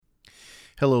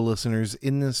Hello, listeners.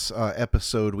 In this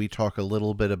episode, we talk a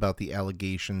little bit about the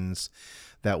allegations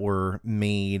that were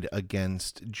made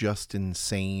against Justin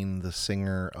Sane, the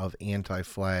singer of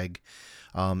Anti-Flag,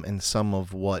 and some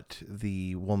of what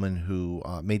the woman who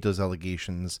made those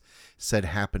allegations said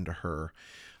happened to her.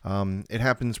 It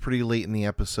happens pretty late in the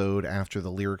episode after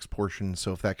the lyrics portion,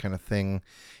 so if that kind of thing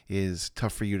is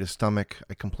tough for you to stomach,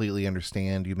 I completely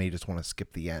understand. You may just want to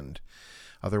skip the end.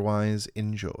 Otherwise,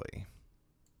 enjoy.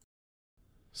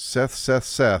 Seth.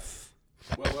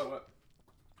 What? Hold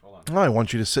on. Oh, I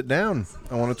want you to sit down.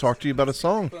 I want to talk to you about a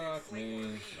song. Fuck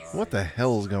me. What the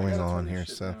hell is going on here,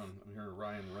 Seth? I'm hearing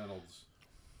Ryan Reynolds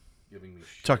giving me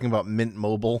shit. Talking about Mint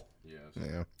Mobile. Yes.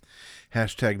 Yeah.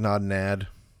 Hashtag not an ad.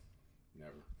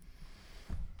 Never.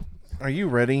 Are you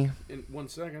ready? In 1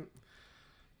 second.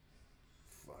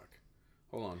 Fuck.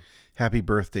 Hold on. Happy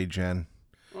birthday, Jen.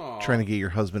 Aw. Trying to get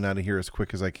your husband out of here as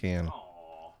quick as I can.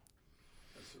 Aw.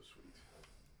 That's so sweet.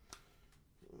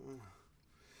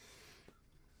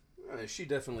 She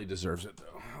definitely deserves it,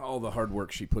 though. All the hard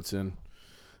work she puts in.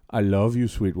 I love you,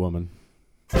 sweet woman.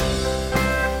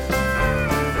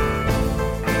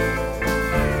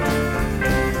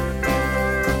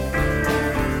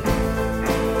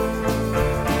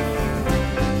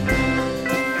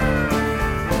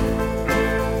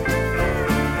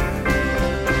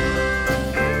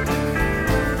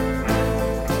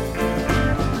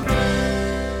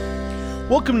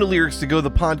 Welcome to Lyrics to Go, the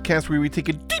podcast where we take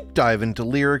a deep dive into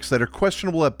lyrics that are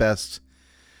questionable at best,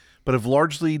 but have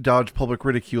largely dodged public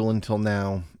ridicule until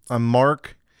now. I'm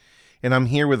Mark, and I'm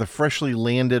here with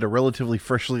a relatively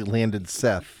freshly landed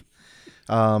Seth.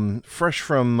 Fresh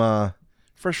from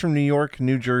New York,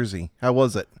 New Jersey. How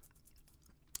was it?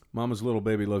 Mama's little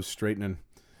baby loves straightening.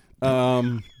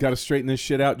 Got to straighten this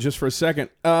shit out just for a second.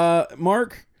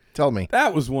 Mark, Tell me.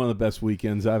 that was one of the best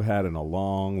weekends I've had in a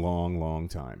long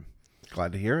time.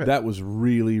 Glad to hear it. That was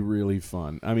really, really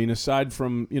fun. I mean, aside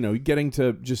from, getting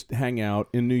to just hang out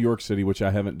in New York City, which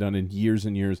I haven't done in years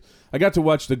and years, I got to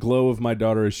watch the glow of my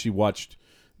daughter as she got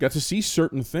to see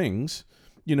certain things,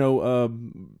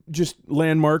 just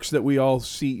landmarks that we all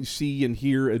see and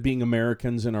hear as being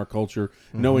Americans in our culture,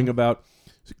 knowing about.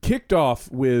 Kicked off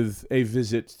with a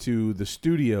visit to the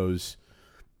studios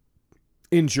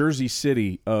in Jersey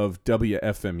City of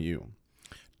WFMU.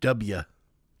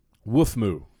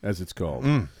 WFMU, as it's called.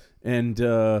 And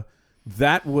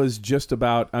that was just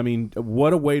about,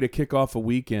 what a way to kick off a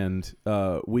weekend.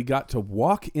 We got to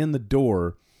walk in the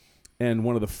door, and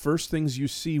one of the first things you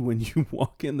see when you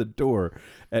walk in the door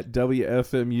at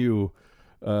WFMU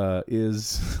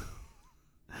is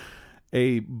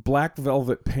a black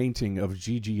velvet painting of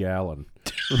Gigi Allen.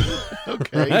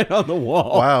 Okay. Right on the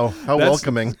wall. Wow, how That's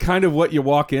welcoming. kind of what you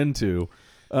walk into.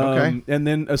 Okay. And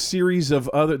then a series of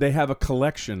they have a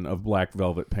collection of black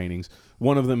velvet paintings.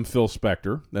 One of them, Phil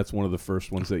Spector. That's one of the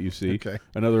first ones that you see. Okay.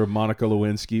 Another, Monica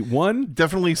Lewinsky. One,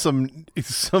 Definitely some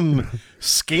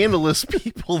scandalous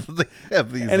people that they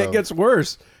have these. and it gets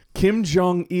worse. Kim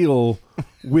Jong-il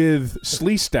with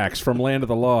Sleestacks from Land of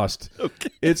the Lost. Okay.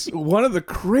 It's one of the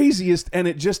craziest, and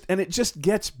it just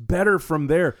gets better from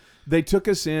there. They took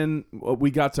us in. We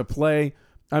got to play.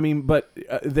 But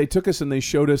they took us and they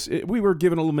showed us. We were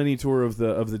given a little mini tour of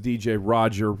the DJ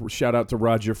Roger. Shout out to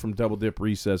Roger from Double Dip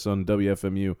Recess on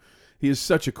WFMU. He is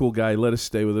such a cool guy. He let us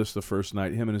stay with us the first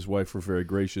night. Him and his wife were very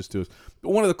gracious to us.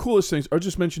 But one of the coolest things, I'll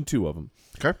just mention two of them.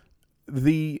 Okay.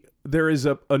 There is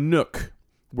a nook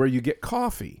where you get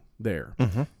coffee there,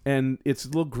 and it's a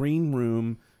little green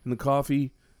room, and the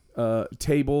coffee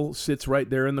table sits right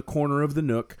there in the corner of the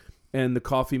nook. And the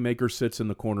coffee maker sits in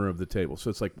the corner of the table. So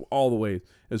it's like all the way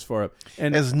as far up.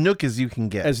 And As nook as you can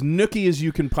get. as nooky as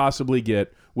you can possibly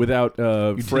get without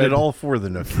You Fred, did it all for the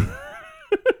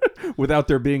nookie. without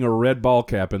there being a red ball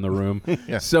cap in the room.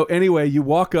 Yeah. So anyway, you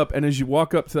walk up, and as you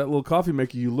walk up to that little coffee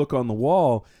maker, you look on the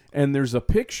wall, and there's a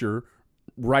picture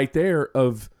right there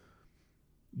of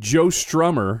Joe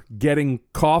Strummer getting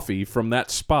coffee from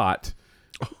that spot.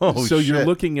 Oh, so shit. you're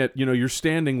looking at, you're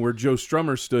standing where Joe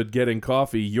Strummer stood getting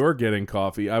coffee. You're getting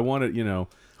coffee. I wanted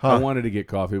to get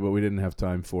coffee, but we didn't have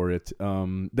time for it.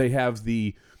 They have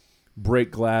the break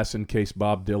glass in case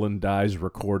Bob Dylan dies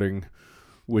recording,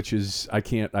 which is,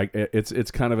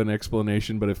 it's kind of an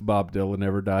explanation, but if Bob Dylan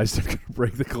ever dies, they're going to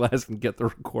break the glass and get the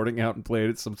recording out and play it.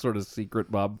 It's some sort of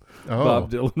secret Bob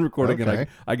Dylan recording. Okay. And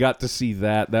I got to see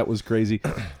that. That was crazy.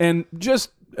 And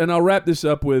I'll wrap this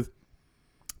up with,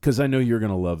 because I know you're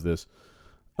going to love this.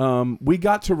 We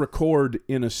got to record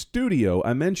in a studio.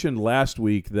 I mentioned last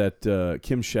week that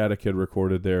Kim Shattuck had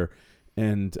recorded there,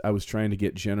 and I was trying to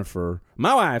get Jennifer,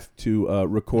 my wife, to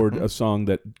record a song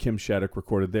that Kim Shattuck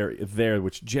recorded there,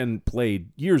 which Jen played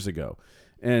years ago.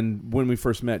 And when we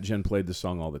first met, Jen played the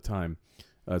song all the time.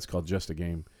 It's called Just a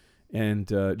Game. And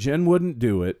Jen wouldn't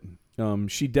do it.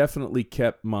 She definitely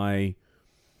kept my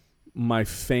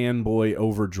fanboy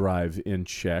overdrive in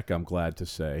check, I'm glad to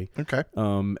say. Okay.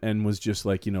 And was just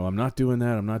like, I'm not doing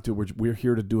that. We're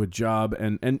here to do a job.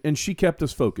 And she kept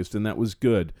us focused, and that was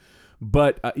good.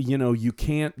 But, you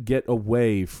can't get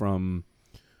away from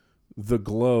the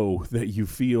glow that you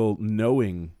feel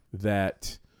knowing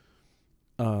that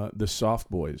the Soft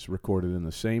Boys recorded in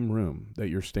the same room that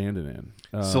you're standing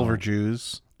in. Silver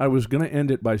Jews. I was going to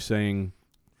end it by saying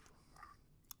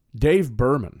Dave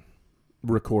Berman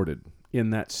recorded in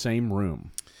that same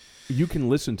room. You can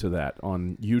listen to that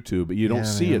on YouTube. You don't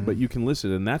see it, but you can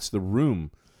listen. And that's the room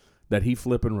that he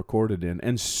flippin' recorded in.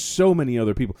 And so many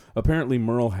other people. Apparently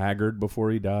Merle Haggard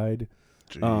before he died.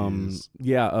 Jeez.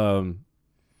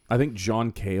 I think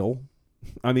John Cale.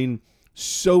 I mean,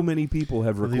 so many people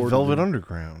have recorded. The Velvet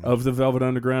Underground. Of the Velvet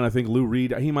Underground. I think Lou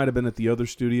Reed. He might have been at the other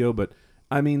studio, but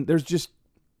I mean, there's just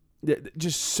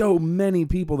so many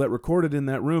people that recorded in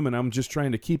that room, and I'm just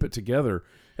trying to keep it together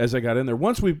as I got in there.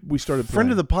 Once we started playing.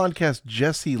 Friend of the podcast,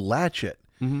 Jesse Latchett,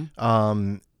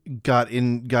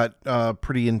 got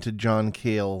pretty into John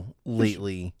Cale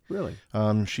lately. Really?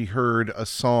 She heard a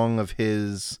song of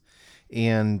his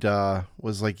and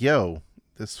was like, "Yo,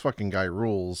 this fucking guy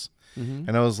rules." Mm-hmm.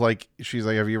 And I was like, she's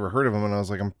like, "Have you ever heard of him?" And I was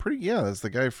like, that's the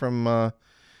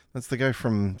guy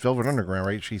from Velvet Underground,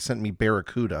 right? She sent me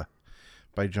Barracuda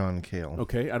by John Cale.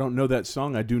 Okay, I don't know that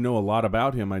song. I do know a lot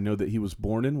about him. I know that he was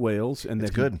born in Wales, and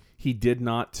that he did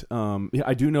not.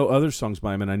 I do know other songs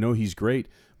by him, and I know he's great.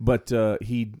 But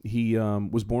he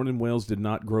was born in Wales, did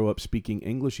not grow up speaking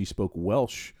English. He spoke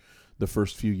Welsh the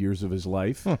first few years of his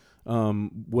life.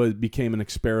 Became an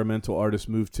experimental artist,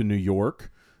 moved to New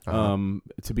York to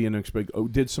be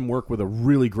did some work with a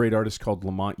really great artist called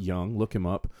Lamont Young. Look him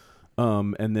up.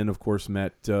 And then, of course,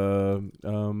 met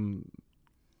Lou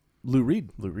Reed.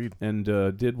 And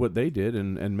did what they did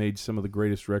and made some of the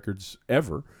greatest records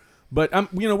ever. But,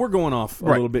 we're going off a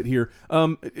little bit here.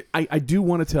 I do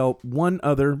want to tell one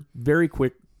other very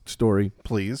quick story.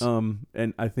 Please.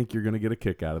 And I think you're going to get a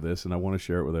kick out of this, and I want to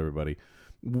share it with everybody.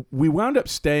 We wound up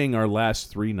staying our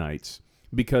last 3 nights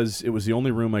because it was the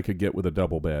only room I could get with a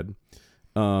double bed,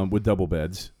 with double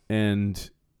beds. And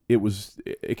it was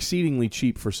exceedingly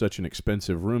cheap for such an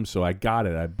expensive room, so I got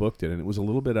it. I booked it, and it was a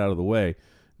little bit out of the way.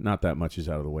 Not that much is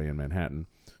out of the way in Manhattan.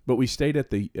 But we stayed at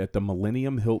the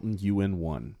Millennium Hilton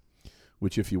UN1,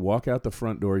 which if you walk out the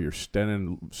front door, you're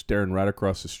staring right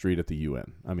across the street at the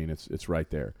UN. I mean, it's right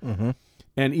there. Mm-hmm.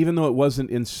 And even though it wasn't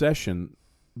in session,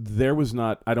 there was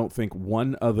not, I don't think,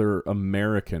 one other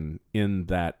American in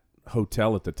that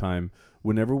hotel at the time.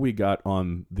 Whenever we got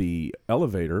on the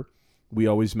elevator, we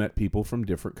always met people from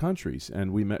different countries.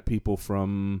 And we met people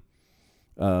from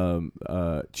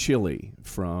Chile,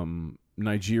 from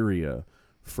Nigeria,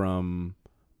 from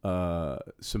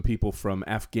some people from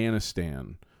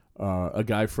Afghanistan, a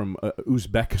guy from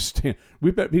Uzbekistan.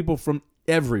 We met people from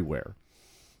everywhere.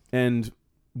 And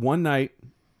one night,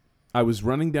 I was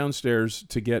running downstairs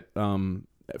to get from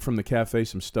the cafe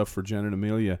some stuff for Jen and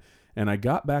Amelia, and I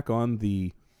got back on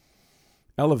the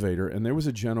elevator, and there was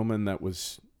a gentleman that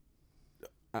was,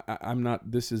 I'm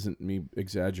not, this isn't me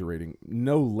exaggerating,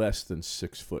 no less than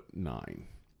 6'9".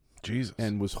 Jesus.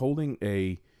 And was holding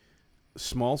a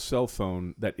small cell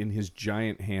phone that in his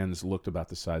giant hands looked about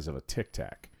the size of a Tic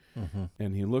Tac. Mm-hmm.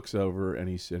 And he looks over and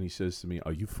he says to me,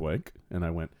 "Are you Frank?" And I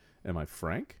went, "Am I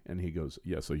Frank?" And he goes,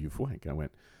 "Yes, are you Frank?" I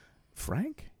went,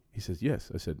 "Frank?" He says,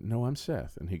 "Yes." I said, "No, I'm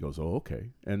Seth." And he goes, "Oh,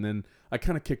 okay." And then I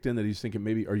kind of kicked in that he's thinking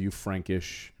maybe, are you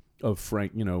Frankish of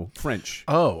Frank, French.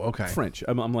 Oh, okay. French.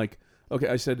 I'm like, okay.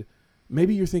 I said,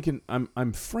 maybe you're thinking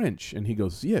I'm French. And he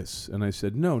goes, "Yes." And I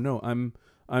said, no,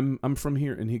 I'm from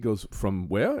here. And he goes, "From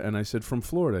where?" And I said, "From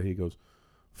Florida." He goes,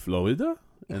 "Florida?"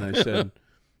 And I said,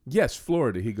 "Yes,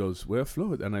 Florida." He goes, "Where,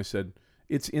 Florida?" And I said,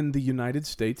 "It's in the United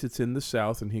States. It's in the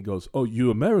South." And he goes, "Oh, you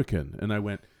American?" And I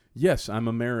went, "Yes, I'm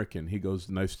American." He goes,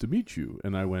 "Nice to meet you."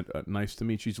 And I went, "Nice to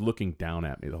meet you." He's looking down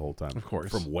at me the whole time. Of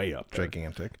course. From way up there.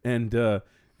 Gigantic. And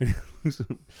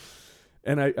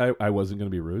and I wasn't going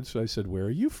to be rude, so I said, "Where are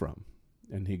you from?"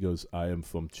 And he goes, "I am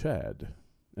from Chad."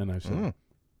 And I said,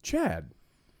 "Chad?"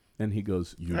 And he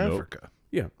goes, "You know?" Africa.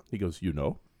 Yeah. He goes, "You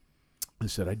know?" I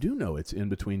said, "I do know. It's in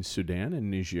between Sudan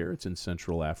and Niger. It's in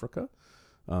Central Africa.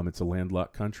 It's a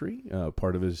landlocked country.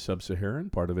 Part of it is sub-Saharan.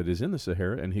 Part of it is in the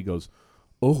Sahara." And he goes,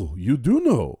 "Oh, you do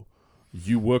know?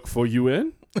 You work for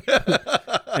UN?"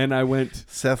 And I went,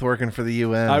 "Seth working for the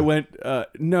UN." I went,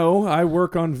 "No, I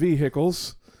work on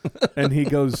vehicles." And he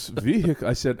goes, "Vehicle?"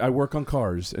 I said, "I work on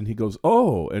cars." And he goes,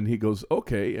 "Oh." And he goes,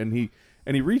 "Okay." And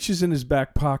And he reaches in his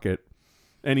back pocket,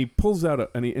 and he pulls out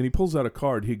a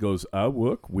card. He goes, "I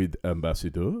work with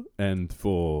ambassador and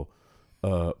for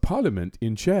parliament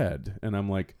in Chad." And I'm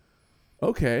like,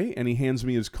 "Okay." And he hands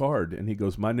me his card, and he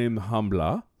goes, "My name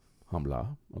Hamla."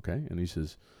 Okay. And he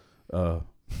says,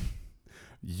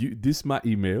 this my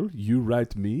email. You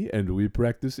write me, and we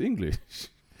practice English."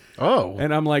 Oh.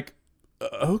 And I'm like,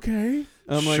 "Okay."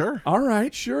 I'm Sure. like, "All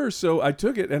right, sure." So I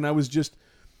took it, and I was just,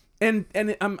 and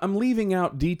I'm leaving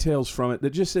out details from it that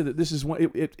just say that this is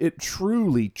one. It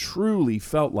truly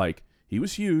felt like he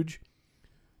was huge.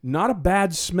 Not a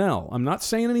bad smell. I'm not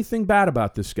saying anything bad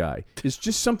about this guy. It's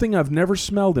just something I've never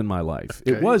smelled in my life.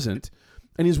 Okay. It wasn't.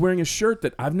 And he's wearing a shirt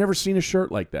that I've never seen a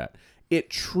shirt like that. It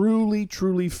truly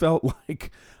felt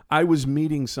like I was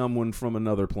meeting someone from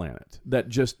another planet.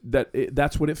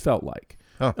 That's what it felt like.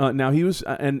 Huh. Now he was,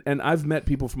 and I've met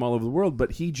people from all over the world,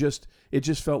 but it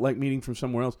just felt like meeting from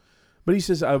somewhere else. But he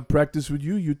says, "I've practiced with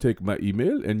you. You take my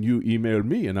email and you email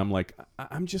me." And I'm like,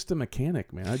 I'm just a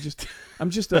mechanic, man. I'm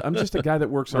just a guy that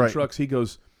works on Right. trucks. He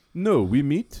goes, "No, we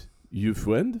meet, you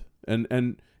friend,"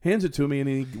 and hands it to me. And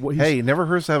he Hey, it never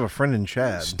hurts to have a friend in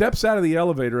Chad. steps out of the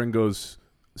elevator and goes,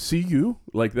 "See you,"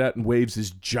 like that, and waves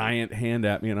his giant hand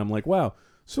at me. And I'm like, wow.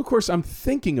 So of course I'm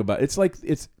thinking about it's like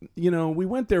we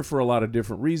went there for a lot of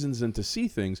different reasons and to see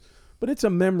things, but it's a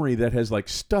memory that has like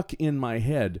stuck in my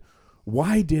head.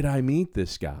 Why did I meet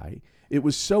this guy? It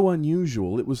was so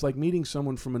unusual. It was like meeting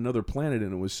someone from another planet,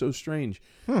 and it was so strange.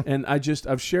 And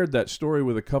I've shared that story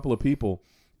with a couple of people.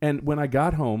 And when I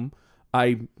got home,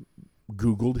 I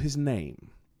Googled his name.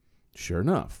 Sure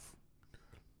enough,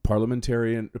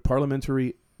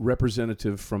 parliamentary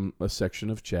representative from a section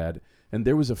of Chad, and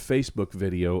there was a Facebook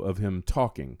video of him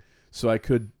talking. So I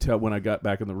could tell when I got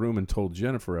back in the room and told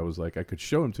Jennifer, I was like, I could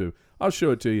show him to. I'll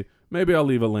show it to you. Maybe I'll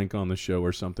leave a link on the show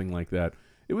or something like that.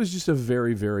 It was just a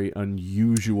very, very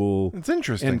unusual It's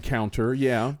interesting. encounter.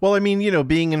 Yeah. Well, I mean,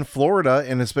 being in Florida,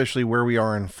 and especially where we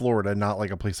are in Florida, not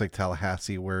like a place like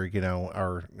Tallahassee where,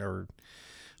 our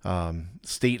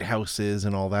state house is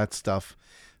and all that stuff.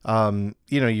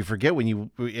 You forget when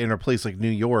you in a place like New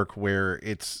York where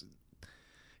it's,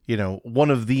 one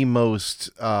of the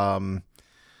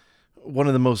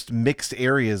most mixed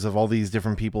areas of all these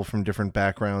different people from different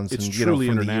backgrounds, It's and truly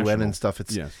from the international. UN and stuff.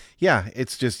 It's Yes.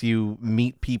 it's just you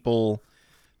meet people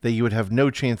that you would have no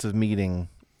chance of meeting,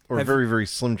 or very, very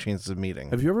slim chances of meeting.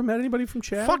 Have you ever met anybody from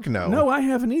Chad? Fuck no. No, I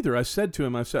haven't either. I said to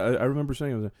him, I remember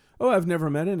saying, I was like, "Oh, I've never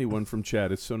met anyone from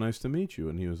Chad. It's so nice to meet you."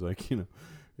 And he was like, "You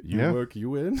work,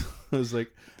 you in?" I was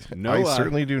like, "No, I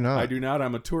certainly do not. I do not.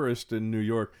 I'm a tourist in New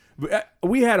York." But,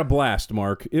 we had a blast,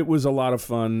 Mark. It was a lot of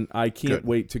fun. I can't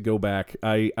wait to go back.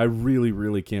 I really,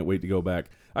 really can't wait to go back.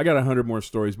 I got 100 more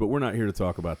stories, but we're not here to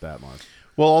talk about that, Mark.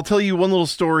 Well, I'll tell you one little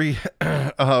story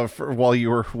for while you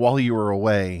were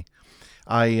away.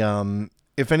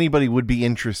 If anybody would be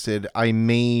interested, I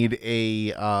made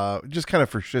a just kind of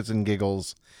for shits and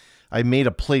giggles. I made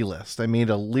a playlist. I made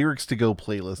a lyrics to go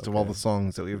playlist of all the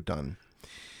songs that we've done.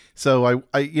 So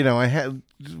I had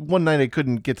one night I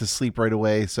couldn't get to sleep right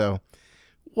away. So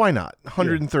why not?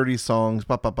 130 songs.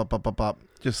 Bop, bop, bop, bop, bop, bop.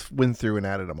 Just went through and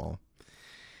added them all.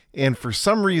 And for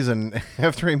some reason,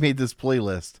 after I made this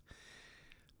playlist,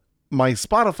 my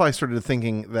Spotify started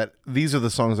thinking that these are the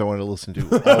songs I wanted to listen to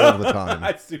all of the time.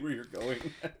 I see where you're going.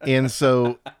 And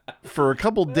so for a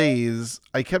couple days,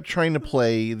 I kept trying to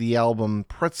play the album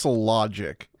Pretzel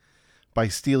Logic by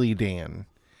Steely Dan.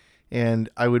 And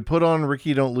I would put on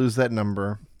Ricky Don't Lose That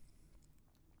Number,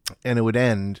 and it would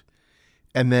end,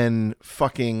 and then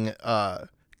fucking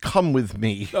Come With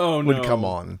Me would come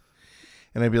on.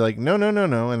 And I'd be like, no.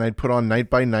 And I'd put on Night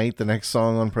by Night, the next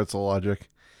song on Pretzel Logic.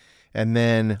 And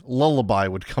then Lullaby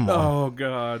would come on. Oh,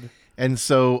 God. And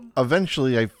so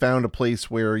eventually I found a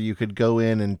place where you could go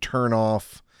in and turn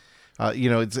off,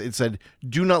 it said,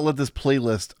 "Do not let this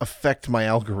playlist affect my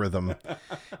algorithm."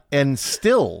 And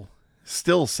still,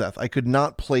 Seth, I could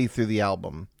not play through the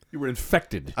album. You were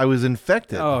infected. I was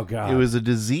infected. Oh, God. It was a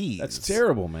disease. That's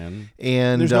terrible, man.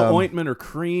 And there's no ointment or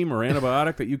cream or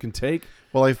antibiotic that you can take.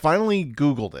 Well, I finally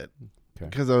Googled it Okay.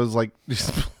 because I was like,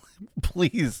 just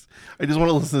please, I just want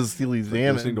to listen to Steely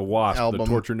Dan Listening to Wasp, album. The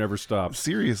torture never stops.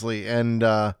 Seriously. And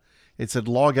it said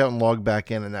log out and log back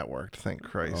in, and that worked. Thank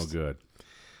Christ. Oh, good.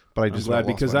 But I'm glad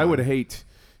because I would hate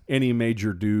any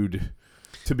major dude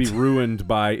to be ruined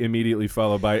by immediately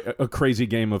followed by a crazy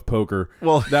game of poker.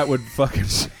 Well, that would fucking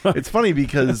suck. It's funny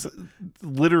because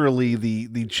literally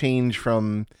the change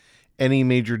from Any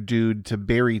Major Dude to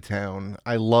Berrytown,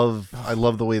 I love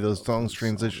the way those songs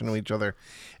transition to each other,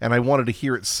 and I wanted to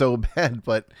hear it so bad,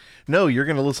 but no, you're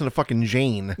gonna listen to fucking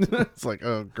Jane. It's like,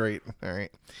 oh great, all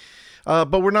right.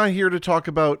 But we're not here to talk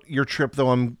about your trip, though.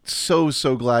 I'm so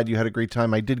glad you had a great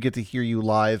time. I did get to hear you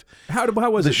live. How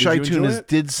was it? The Shy Did you enjoy Tunas it?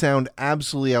 did sound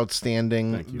absolutely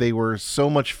outstanding. Thank you. They were so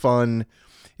much fun.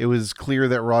 It was clear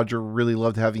that Roger really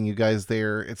loved having you guys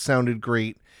there. It sounded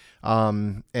great,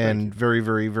 and very,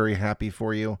 very, very happy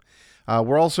for you.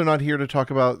 We're also not here to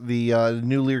talk about the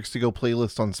new Lyrics to Go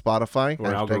playlist on Spotify. Or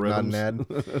Hashtag not an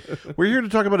algorithms. ad. We're here to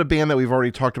talk about a band that we've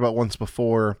already talked about once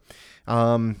before.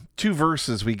 2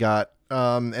 verses we got.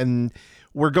 And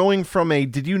we're going from a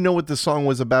did you know what the song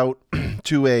was about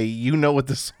to a you know what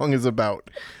the song is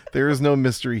about. There is no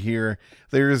mystery here.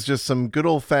 There is just some good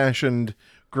old-fashioned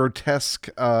grotesque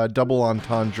double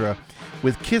entendre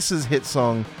with Kiss's hit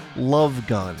song Love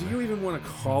Gun. Do you even want to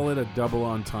call it a double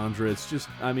entendre? It's just,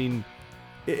 I mean,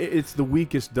 it's the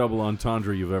weakest double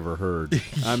entendre you've ever heard.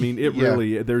 I mean, it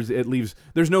really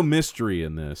there's no mystery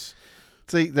in this.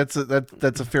 That's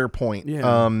a fair point.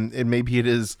 Yeah. And maybe it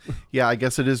is. Yeah, I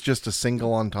guess it is just a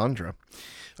single entendre.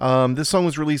 This song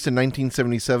was released in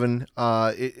 1977.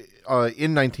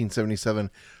 In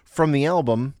 1977, from the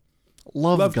album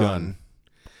Love Gun.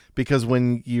 Because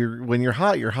when you're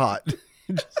hot, you're hot.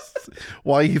 Just,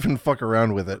 why even fuck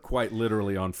around with it? Quite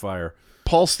literally on fire.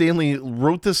 Paul Stanley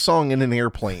wrote this song in an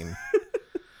airplane.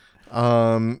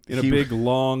 In a big,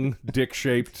 long,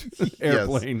 dick-shaped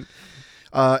airplane.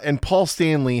 And Paul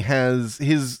Stanley has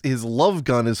his Love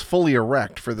Gun is fully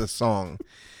erect for this song.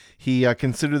 He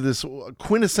considered this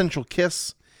quintessential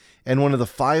Kiss and one of the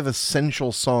 5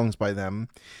 essential songs by them.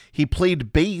 He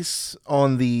played bass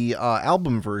on the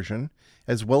album version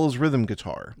as well as rhythm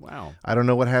guitar. Wow. I don't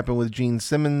know what happened with Gene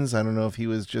Simmons. I don't know if he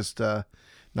was just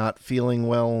not feeling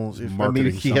well.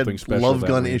 Maybe he had Love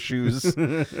Gun issues.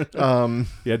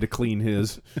 He had to clean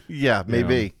his. Yeah,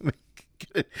 maybe.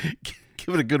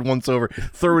 Give it a good once over.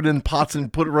 Throw it in pots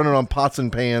and run it on pots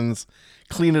and pans.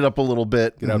 Clean it up a little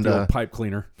bit. Get out the old pipe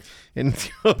cleaner. And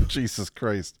oh, Jesus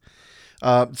Christ.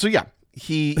 So yeah,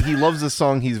 he loves this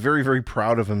song. He's very, very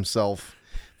proud of himself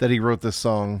that he wrote this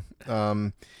song.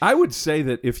 I would say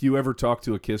that if you ever talk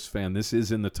to a Kiss fan, this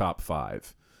is in the top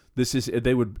 5. This is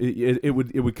it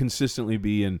would consistently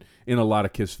be in a lot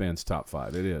of Kiss fans' top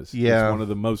 5. It is. Yeah. It's one of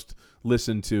the most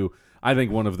listened to. I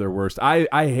think one of their worst. I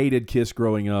hated Kiss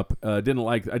growing up. I didn't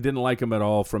like them at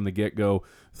all from the get-go.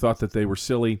 Thought that they were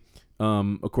silly.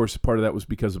 Of course, part of that was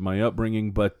because of my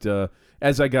upbringing. But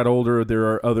as I got older, there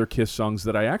are other Kiss songs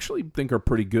that I actually think are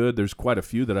pretty good. There's quite a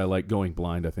few that I like. Going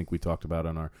Blind, I think we talked about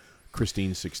on our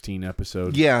Christine 16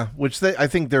 episode. Yeah, which I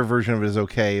think their version of it is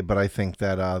okay, but I think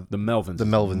that the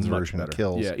Melvins version better.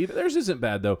 kills. Yeah, theirs isn't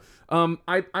bad though.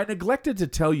 I neglected to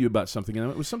tell you about something,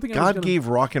 and it was something God gave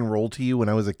rock and roll to you when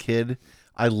I was a kid.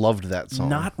 I loved that song.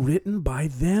 Not written by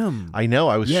them. I know.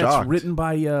 I was shocked. It's written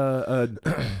by.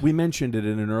 We mentioned it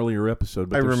in an earlier episode,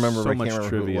 but I remember. so I much can't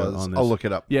remember trivia who it was. on this. I'll look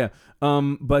it up. Yeah.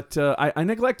 But I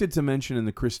neglected to mention in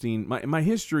the Christine my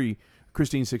history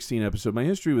Christine 16 episode. My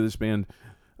history with this band.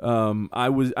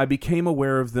 I became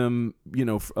aware of them,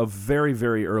 a very,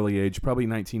 very early age, probably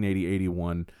 1980,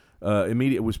 81.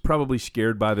 Immediate was probably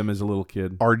scared by them as a little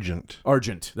kid.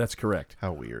 Argent, that's correct.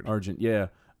 How weird. Argent, yeah.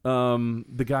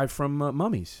 The guy from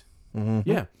Mummies. Mm-hmm.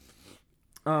 Yeah.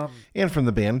 And from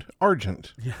the band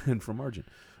Argent. Yeah, and from Argent.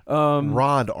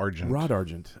 Rod Argent. Rod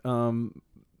Argent.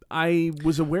 I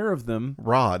was aware of them.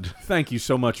 Rod. Thank you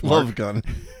so much, Mark. Love Gun.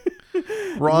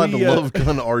 Rod Love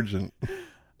Gun Argent.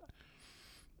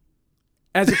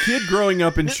 As a kid growing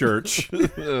up in church,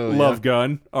 Love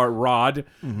Gun, or Rod,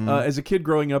 as a kid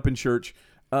growing up in church,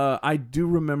 I do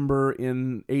remember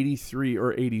in 83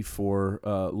 or 84,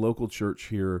 local church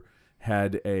here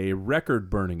had a record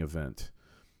burning event.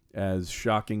 As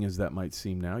shocking as that might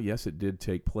seem now, yes, it did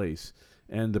take place.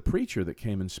 And the preacher that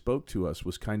came and spoke to us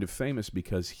was kind of famous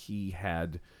because he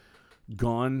had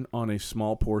gone on a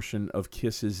small portion of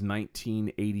Kiss's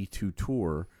 1982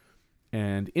 tour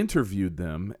and interviewed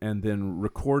them, and then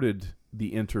recorded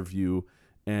the interview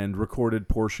and recorded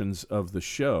portions of the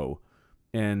show.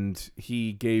 And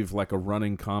he gave like a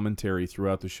running commentary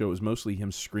throughout the show. It was mostly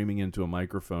him screaming into a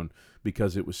microphone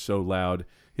because it was so loud.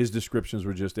 His descriptions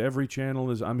were just, every channel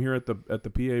is, I'm here at the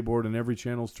PA board, and every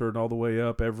channel's turned all the way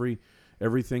up.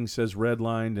 Everything says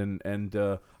redlined.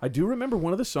 And I do remember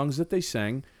one of the songs that they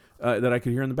sang that I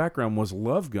could hear in the background was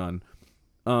Love Gun.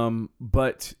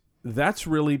 But that's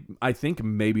really, I think,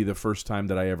 maybe the first time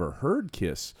that I ever heard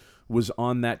Kiss was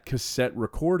on that cassette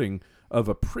recording of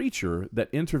a preacher that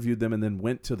interviewed them and then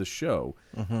went to the show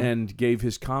and gave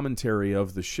his commentary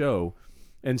of the show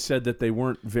and said that they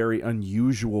weren't very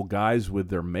unusual guys with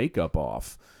their makeup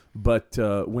off, But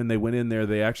when they went in there,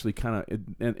 they actually kind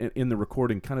of, in the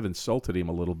recording, kind of insulted him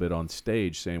a little bit on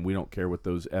stage, saying, "We don't care what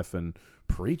those effing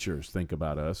preachers think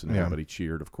about us," and everybody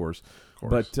cheered, of course.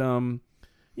 But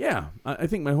yeah, I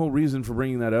think my whole reason for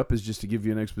bringing that up is just to give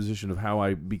you an exposition of how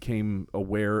I became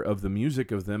aware of the music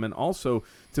of them, and also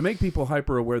to make people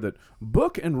hyper aware that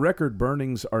book and record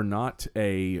burnings are not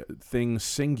a thing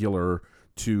singular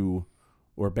to,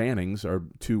 or bannings are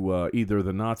to either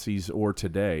the Nazis or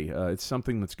today. It's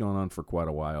something that's gone on for quite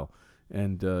a while,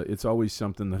 and it's always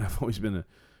something that I've always been,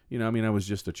 I was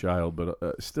just a child, but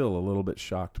still a little bit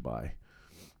shocked by.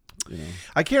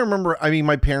 I can't remember. I mean,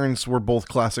 my parents were both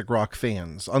classic rock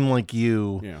fans. Unlike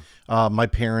you, my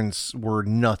parents were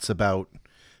nuts about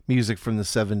music from the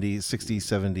 70s, 60s,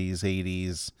 70s,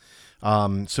 80s.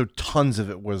 So tons of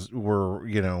it was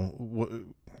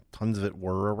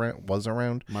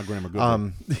around. My grandma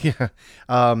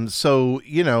So,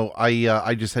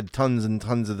 I just had tons and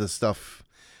tons of this stuff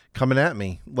coming at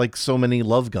me, like so many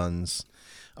love guns.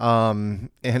 And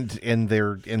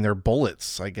their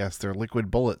bullets, I guess, they're liquid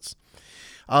bullets.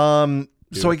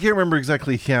 So I can't remember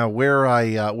exactly, where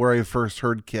I first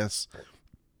heard Kiss.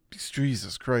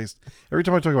 Jesus Christ. Every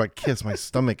time I talk about Kiss, my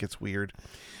stomach gets weird.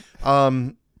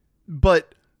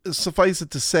 But suffice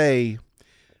it to say,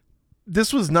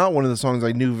 this was not one of the songs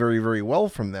I knew very, very well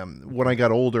from them when I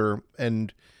got older.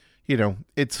 And,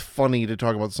 it's funny to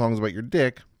talk about songs about your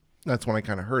dick. That's when I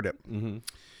kind of heard it.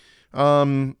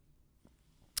 Mm-hmm.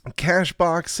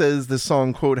 Cashbox says the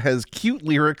song, quote, has cute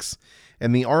lyrics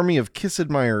and the army of Kiss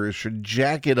admirers should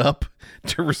jack it up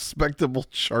to respectable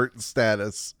chart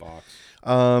status.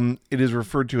 It is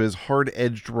referred to as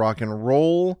hard-edged rock and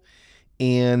roll,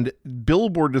 and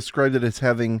Billboard described it as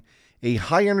having a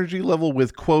high energy level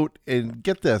with, quote, and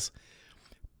get this,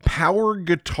 power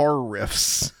guitar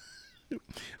riffs.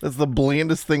 That's the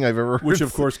blandest thing I've ever heard. Which,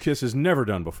 of course, Kiss has never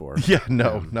done before. Yeah,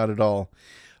 no, not at all.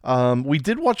 We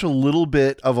did watch a little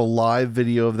bit of a live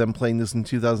video of them playing this in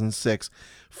 2006,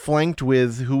 flanked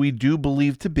with who we do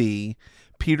believe to be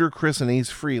Peter, Chris, and Ace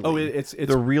Frehley. Oh, it's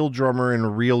the real drummer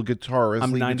and real guitarist.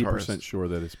 I'm 90% guitarist. Sure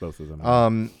that it's both of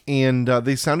them. And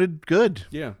they sounded good.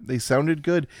 Yeah, they sounded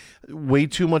good. Way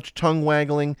too much tongue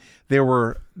waggling. There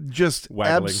were just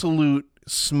absolute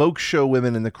smoke show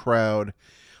women in the crowd,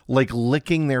 like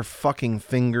licking their fucking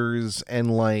fingers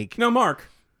and like. Now, Mark.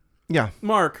 Yeah.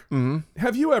 Mark,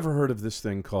 have you ever heard of this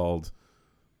thing called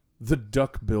the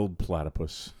duck-billed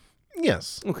platypus?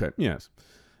 Yes. Okay, yes.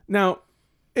 Now,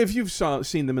 if you've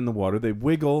seen them in the water, they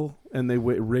wiggle and they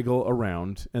wriggle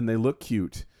around, and they look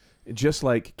cute, just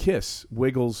like Kiss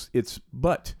wiggles its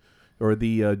butt, or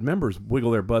the members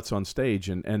wiggle their butts on stage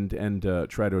and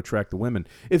try to attract the women.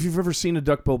 If you've ever seen a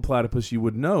duck-billed platypus, you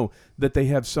would know that they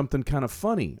have something kind of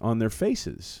funny on their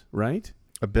faces, right?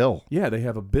 A bill. Yeah, they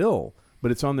have a bill. But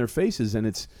it's on their faces, and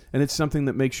it's something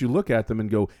that makes you look at them and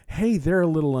go, hey, they're a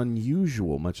little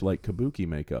unusual, much like kabuki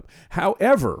makeup.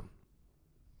 However,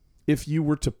 if you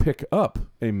were to pick up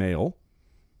a male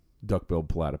duck-billed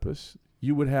platypus,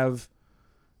 you would have,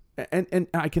 and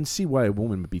I can see why a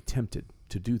woman would be tempted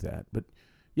to do that, but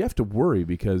you have to worry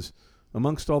because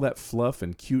amongst all that fluff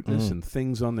and cuteness and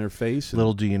things on their face,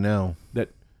 little do you know that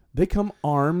they come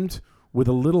armed with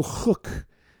a little hook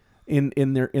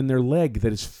in their leg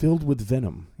that is filled with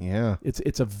venom. Yeah.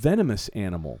 It's a venomous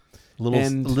animal.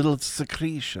 Little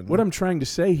secretion. What I'm trying to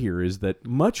say here is that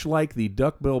much like the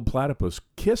duck-billed platypus,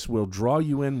 Kiss will draw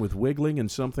you in with wiggling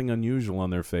and something unusual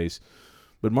on their face.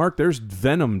 But Mark, there's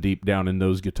venom deep down in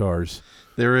those guitars.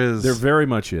 There is. There very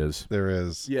much is. There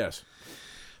is. Yes.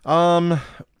 I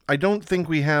don't think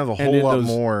we have a whole lot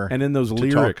more and in those to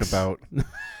lyrics talk about.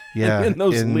 Yeah. in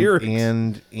those lyrics.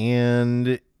 And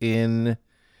in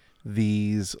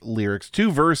these lyrics.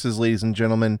 2 verses, ladies and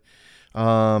gentlemen.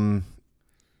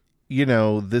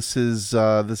 This is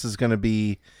going to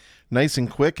be nice and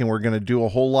quick, and we're going to do a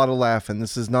whole lot of laughing.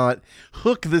 This is not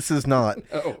hook. This is not.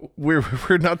 Oh. We're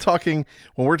not talking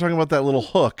when we're talking about that little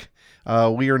hook.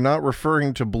 We are not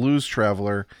referring to Blues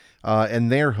Traveler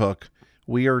and their hook.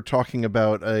 We are talking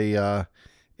about a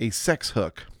sex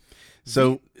hook.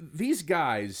 So these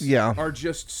guys are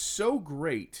just so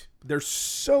great. They're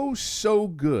so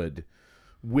good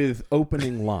with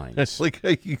opening lines. It's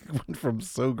like you went from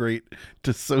so great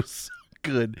to so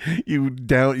good. You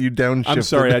downshifted. I'm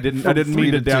sorry, I didn't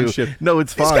mean to downshift. No,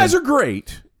 it's fine. These guys are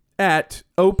great at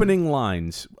opening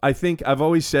lines. I think I've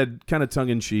always said, kind of tongue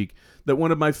in cheek, that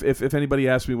one of my if anybody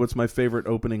asks me what's my favorite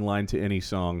opening line to any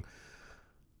song,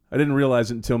 I didn't realize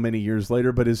it until many years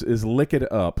later, but is "Lick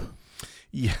It Up."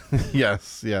 Yeah,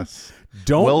 yes.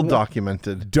 Documented.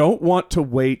 Documented. Don't want to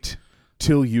wait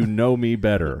till you know me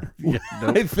better.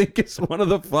 I think it's one of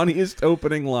the funniest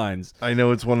opening lines. I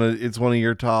know it's one of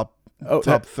your top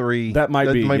three. That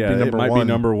might be number one. It might be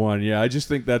number one. Yeah, I just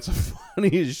think that's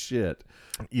funny as shit.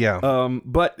 Yeah.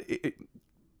 But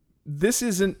this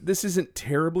isn't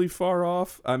terribly far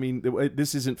off. I mean,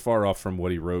 this isn't far off from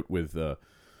what he wrote with.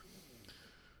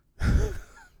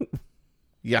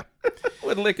 Yeah.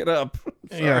 Would lick it up.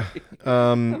 Yeah.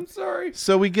 I'm sorry.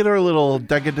 So we get our little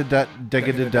degga-da-dut,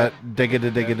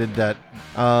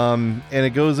 and it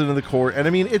goes into the chord. And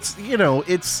I mean,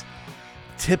 it's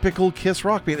typical Kiss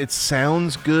rock band. It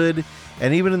sounds good.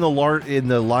 And even in the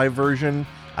live version,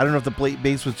 I don't know if the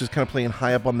bass was just kind of playing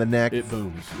high up on the neck. It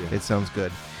booms. Yeah. It sounds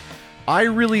good. I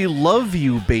really love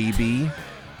you, baby.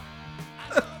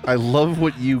 I love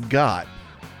what you got.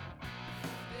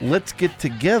 Let's get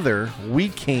together. We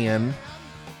can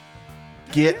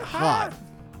get hot.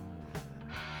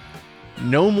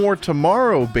 No more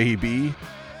tomorrow, baby.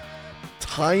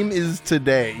 Time is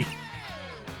today.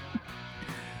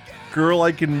 Girl,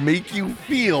 I can make you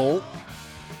feel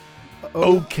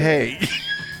okay.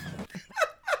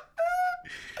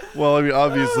 Well, I mean,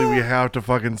 obviously we have to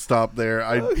fucking stop there.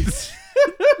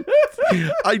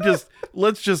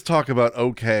 Let's just talk about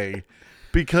okay.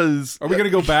 Because are we going to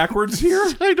go backwards here?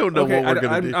 I don't know what we're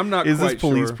going to do. I'm not. Is quite this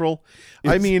police sure. parole?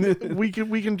 I mean, we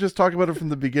can just talk about it from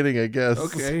the beginning, I guess.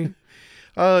 Okay.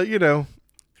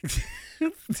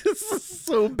 This is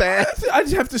so bad. I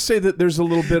just have to say that there's a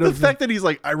little bit of the fact that he's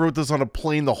like, I wrote this on a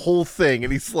plane, the whole thing,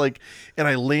 and he's like, and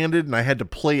I landed and I had to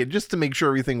play it just to make sure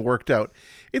everything worked out.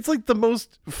 It's like the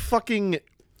most fucking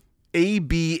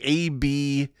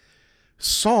A-B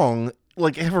song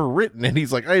like ever written, and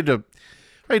he's like, I had to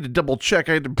double check.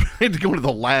 I had to go to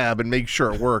the lab and make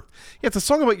sure it worked. Yeah, it's a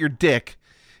song about your dick.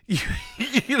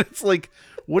 It's like,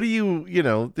 what do you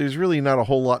there's really not a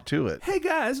whole lot to it. Hey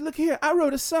guys, look here. I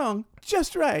wrote a song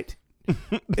just right.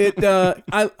 I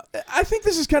think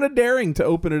this is kind of daring to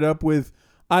open it up with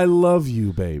I love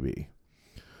you, baby.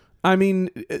 I mean,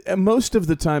 most of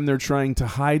the time they're trying to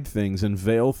hide things and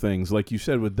veil things, like you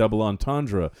said, with double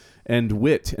entendre and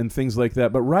wit and things like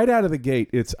that. But right out of the gate,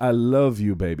 it's I love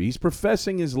you, baby. He's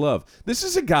professing his love. This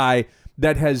is a guy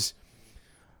that has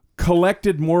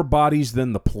collected more bodies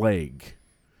than the plague.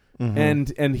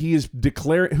 Mm-hmm. And he is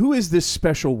declaring, who is this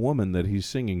special woman that he's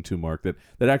singing to, Mark, that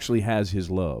actually has his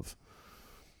love?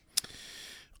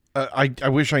 I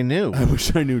wish I knew. I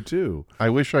wish I knew, too. I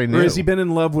wish I knew. Or has he been in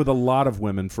love with a lot of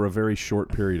women for a very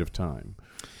short period of time?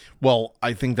 Well,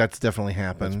 I think that's definitely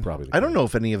happened. That's probably the I don't know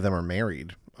if any of them are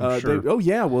married. I'm sure. Well,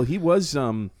 he was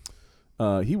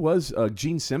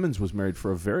Gene Simmons was married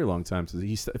for a very long time.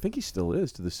 I think he still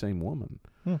is to the same woman.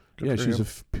 Yeah, she's a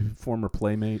former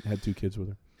playmate, had 2 kids with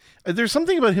her. There's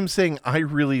something about him saying, I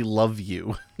really love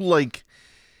you. Like,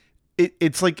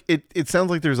 it's like, it sounds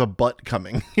like there's a but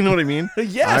coming. You know what I mean?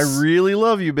 Yes. I really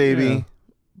love you, baby. Yeah.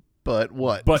 But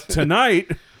what? But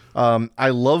tonight. I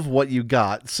love what you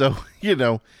got. So, I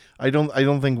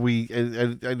don't think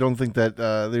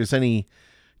that there's any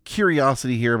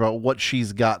curiosity here about what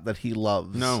she's got that he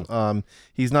loves. No.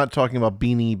 He's not talking about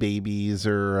Beanie Babies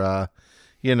or,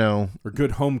 or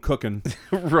good home cooking.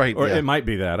 Right. Or yeah. it might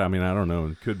be that. I mean, I don't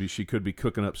know. She could be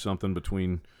cooking up something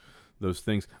between those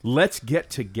things. Let's get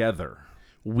together.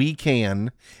 We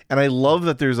can. And I love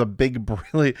that there's a big,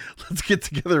 let's get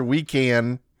together. We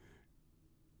can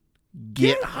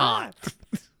get hot.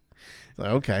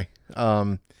 Okay.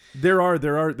 There are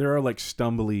like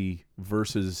stumbly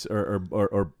verses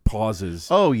or pauses.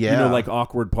 Oh yeah, like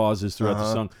awkward pauses throughout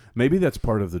the song. Maybe that's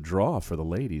part of the draw for the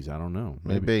ladies. I don't know.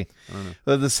 Maybe. I don't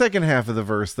know. The second half of the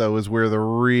verse though is where the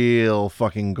real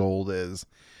fucking gold is.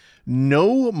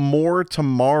 No more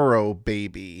tomorrow,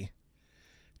 baby.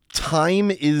 Time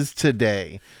is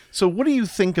today. So what do you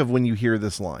think of when you hear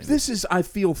this line? This is, I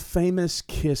feel, famous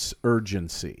Kiss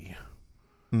urgency.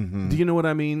 Mm-hmm. Do you know what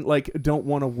I mean? Like, don't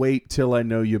want to wait till I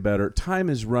know you better.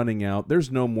 Time is running out. There's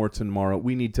no more tomorrow.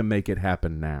 We need to make it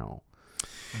happen now.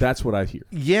 That's what I hear.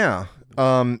 Yeah.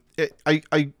 I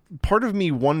part of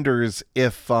me wonders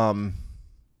if like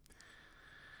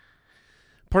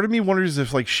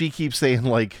she keeps saying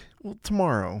like, well,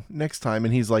 tomorrow, next time,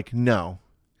 and he's like, no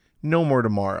more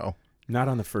tomorrow. Not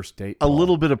on the first date. A Paul.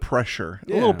 little bit of pressure,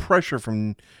 a little pressure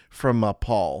from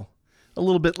Paul. A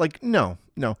little bit like no,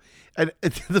 and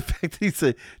the fact that he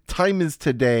said time is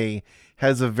today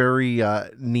has a very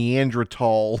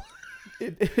Neanderthal.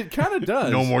 It kind of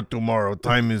does. No more tomorrow.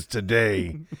 Time is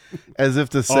today, as if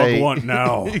to say, I want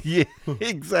now. Yeah,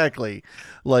 exactly.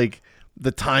 Like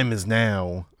the time is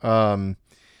now. And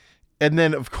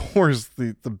then of course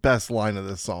the best line of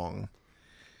this song.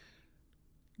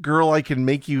 Girl, I can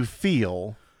make you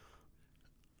feel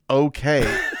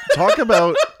okay. Talk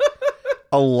about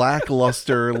a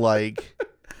lackluster, like,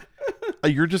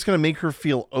 you're just going to make her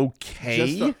feel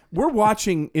okay? We're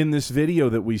watching in this video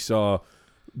that we saw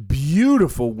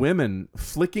beautiful women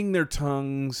flicking their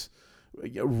tongues,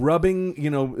 rubbing,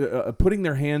 putting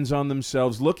their hands on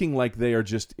themselves, looking like they are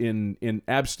just in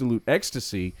absolute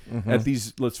ecstasy at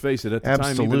these, let's face it, at the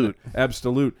time.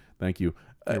 Absolute. Thank you.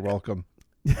 You're welcome.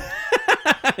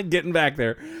 Getting back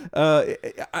there.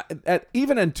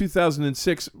 Even in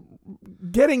 2006,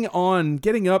 getting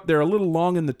up there, a little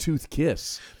long in the tooth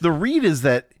kiss. The read is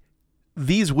that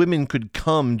these women could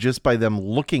come just by them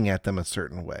looking at them a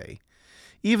certain way.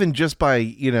 Even just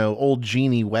by, old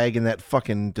Jeannie wagging that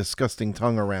fucking disgusting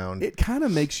tongue around. It kind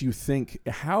of makes you think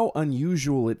how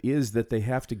unusual it is that they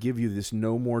have to give you this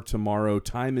no more tomorrow,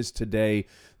 time is today,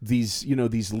 these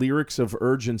lyrics of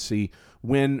urgency,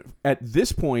 when at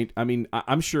this point, I mean,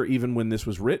 I'm sure even when this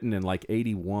was written in like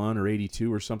 81 or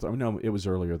 82 or something, no, it was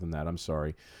earlier than that, I'm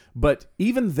sorry. But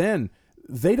even then,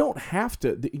 they don't have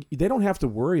to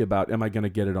worry about, am I going to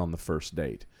get it on the first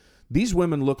date? These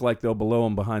women look like they'll blow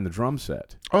them behind the drum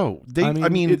set. Oh,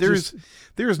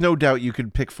 there's no doubt you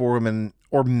could pick 4 women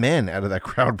or men out of that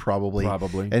crowd probably,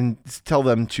 and tell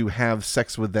them to have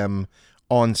sex with them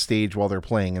on stage while they're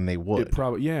playing, and they would.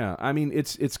 Yeah. I mean,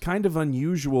 it's kind of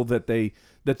unusual that they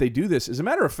do this. As a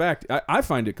matter of fact, I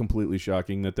find it completely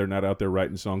shocking that they're not out there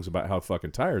writing songs about how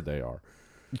fucking tired they are.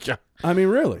 Yeah. I mean,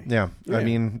 really. Yeah. I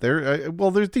mean,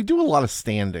 they do a lot of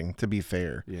standing, to be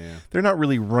fair. Yeah. They're not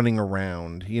really running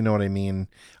around. You know what I mean?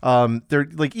 They're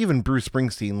like, even Bruce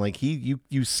Springsteen, like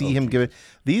you see him give it.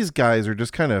 These guys are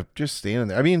just kind of just standing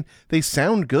there. I mean, they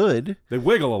sound good. They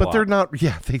wiggle a lot. But they're not,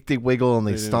 they wiggle and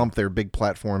they stomp their big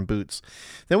platform boots.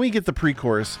 Then we get the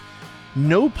pre-chorus.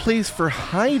 No place for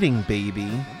hiding, baby.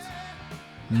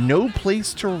 No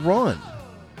place to run.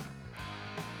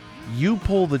 You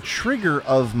pull the trigger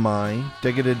of my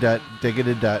digga-da-dut,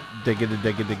 digga-da-dut,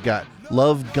 digga-da-digga-da-gut.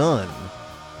 Love gun.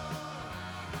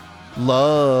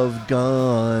 Love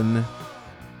gun.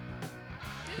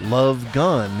 Love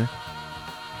gun.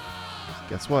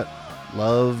 Guess what?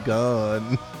 Love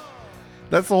gun.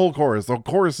 That's the whole chorus. The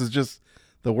chorus is just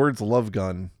the words love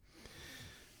gun.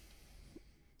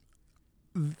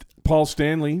 Paul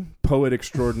Stanley, poet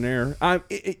extraordinaire.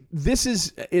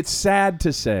 It's sad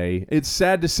to say. It's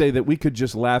sad to say that we could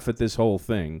just laugh at this whole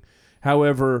thing.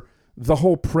 However, the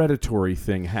whole predatory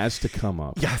thing has to come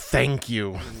up. Yeah, thank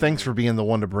you. Thanks for being the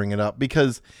one to bring it up,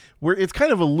 because it's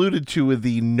kind of alluded to with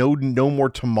the no more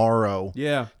tomorrow.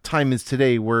 Yeah. Time is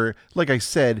today, where, like I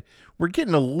said, we're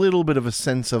getting a little bit of a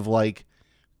sense of like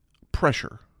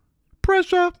pressure.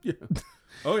 Pressure. Yeah.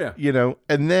 Oh yeah.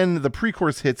 And then the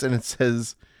pre-chorus hits and it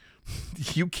says,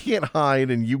 you can't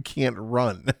hide and you can't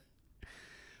run.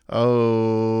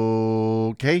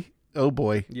 Okay. Oh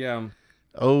boy. Yeah.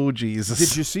 Oh Jesus.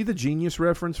 Did you see the Genius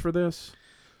reference for this?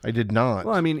 I did not.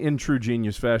 Well, I mean, in true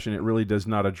Genius fashion, it really does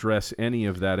not address any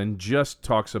of that, and just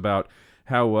talks about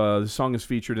how the song is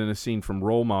featured in a scene from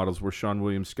Role Models where Sean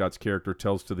William Scott's character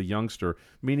tells to the youngster,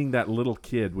 meaning that little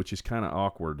kid, which is kind of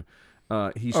awkward.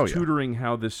 He's tutoring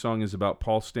how this song is about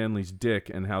Paul Stanley's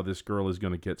dick and how this girl is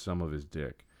going to get some of his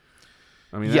dick.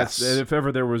 I mean, yes. If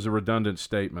ever there was a redundant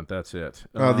statement, that's it.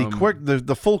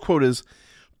 The full quote is,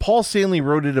 Paul Stanley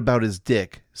wrote it about his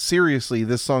dick. Seriously,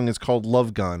 this song is called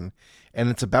Love Gun, and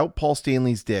it's about Paul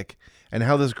Stanley's dick and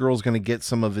how this girl's going to get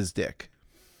some of his dick.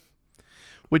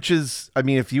 Which is, I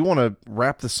mean, if you want to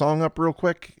wrap the song up real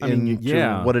quick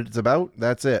into what it's about,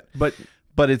 that's it.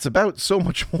 But it's about so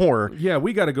much more. Yeah,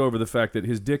 we got to go over the fact that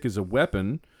his dick is a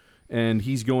weapon, and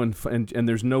he's going, and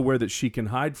there's nowhere that she can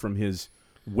hide from his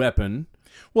weapon.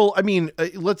 Well, I mean,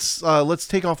 let's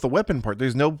take off the weapon part.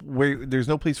 There's no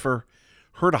place for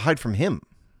her to hide from him.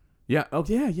 Yeah. Oh,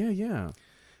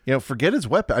 yeah. Forget his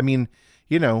weapon. I mean,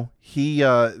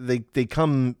 they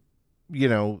come,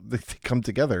 they come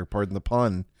together. Pardon the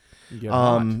pun.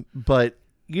 But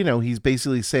he's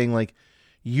basically saying like,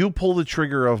 you pull the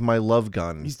trigger of my love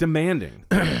gun. He's demanding.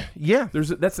 Yeah,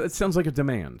 that sounds like a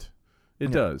demand.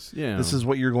 It does. Yeah. This is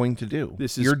what you're going to do.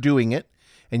 You're doing it,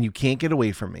 and you can't get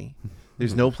away from me.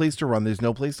 There's no place to run. There's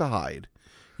no place to hide.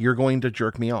 You're going to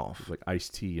jerk me off. It's like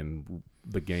Ice-T and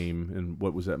The Game, and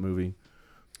what was that movie?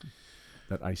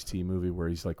 That Ice-T movie where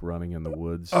he's like running in the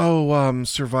woods. Oh,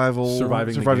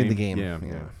 Surviving the Game. Yeah.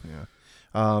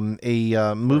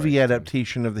 A movie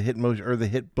adaptation of the hit the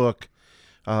hit book,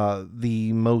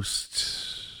 The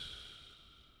Most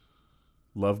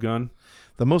Love Gun.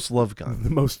 The Most Love Gun. The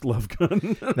Most Love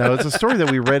Gun. Now, it's a story that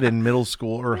we read in middle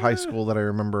school or high school that I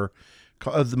remember.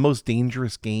 The Most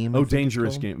Dangerous Game. Oh,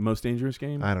 Dangerous Game. Most Dangerous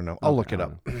Game? I don't know. I'll look it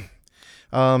up.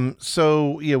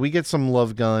 So yeah, we get some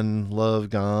love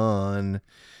gun.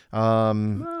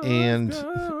 And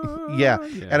yeah,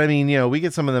 and I mean, we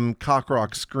get some of them cock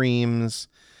rock screams.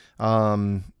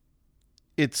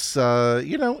 It's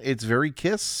it's very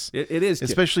Kiss. It is,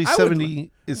 especially Kiss.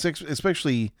 70.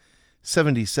 Especially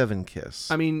 77 Kiss.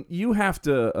 I mean, you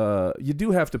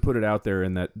do have to put it out there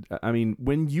in that. I mean,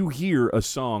 when you hear a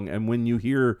song and when you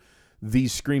hear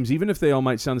these screams, even if they all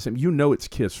might sound the same, it's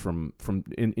Kiss from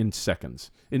in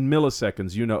seconds, in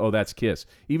milliseconds. Oh, that's Kiss,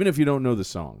 even if you don't know the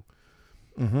song.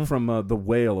 Mm-hmm. From The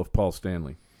Wail of Paul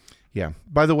Stanley. Yeah.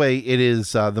 By the way, it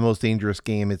is The Most Dangerous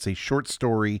Game. It's a short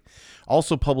story,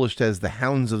 also published as The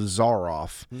Hounds of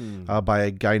Zaroff, by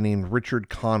a guy named Richard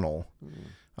Connell.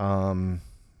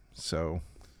 So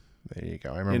there you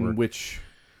go. I remember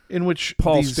in which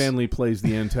Paul Stanley plays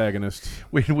the antagonist.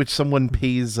 In which someone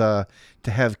pays to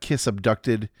have Kiss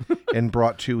abducted and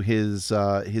brought to his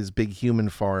big human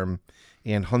farm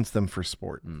and hunts them for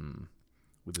sport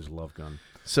with his love gun.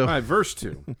 So, all right, verse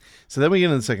 2. So then we get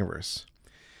into the second verse.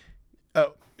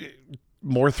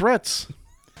 More threats.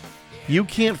 You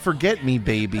can't forget me,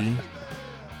 baby.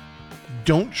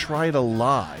 Don't try to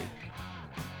lie.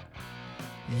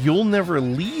 You'll never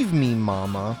leave me,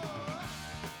 mama.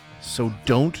 So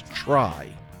don't try.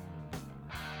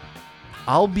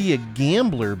 I'll be a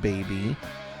gambler, baby.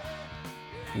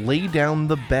 Lay down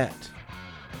the bet.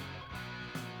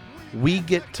 We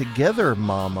get together,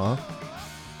 mama.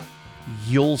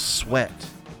 You'll sweat.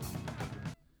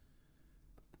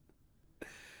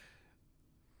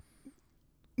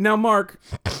 Now, Mark.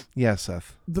 Yeah,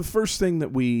 Seth. The first thing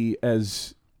that we,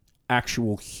 as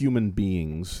actual human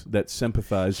beings that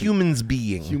sympathize... Humans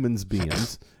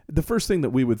beings, the first thing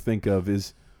that we would think of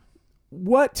is,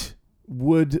 what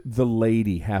would the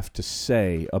lady have to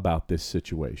say about this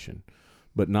situation?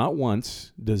 But not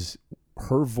once does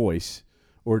her voice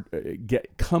or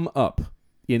come up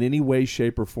in any way,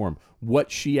 shape, or form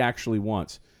what she actually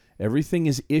wants. Everything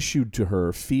is issued to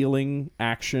her, feeling,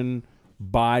 action,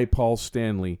 by Paul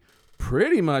Stanley,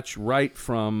 pretty much right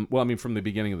from the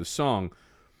beginning of the song.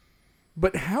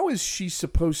 But how is she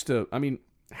supposed to,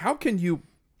 how can you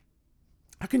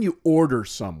order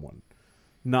someone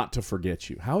not to forget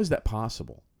you? How is that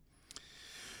possible?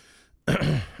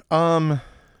 There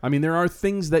are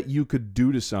things that you could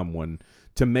do to someone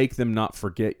to make them not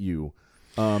forget you.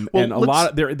 And a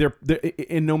lot of they're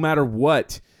and no matter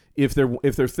what, if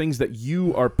they're things that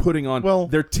you are putting on,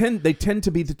 they tend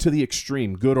to be to the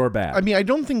extreme, good or bad. I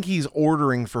don't think he's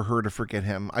ordering for her to forget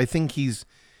him. I think he's,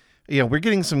 we're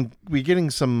getting some.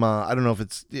 I don't know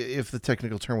if the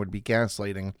technical term would be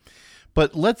gaslighting,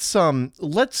 but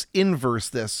let's inverse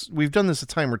this. We've done this a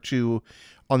time or two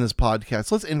on this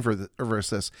podcast. Let's inverse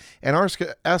this and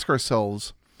ask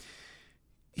ourselves.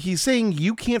 He's saying,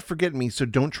 you can't forget me, so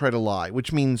don't try to lie,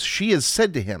 which means she has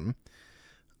said to him,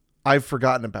 I've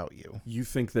forgotten about you. You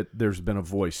think that there's been a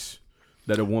voice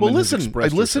that a woman has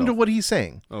expressed listen to what he's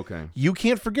saying. Okay. You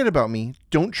can't forget about me.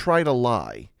 Don't try to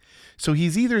lie. So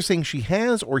he's either saying she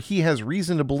has or he has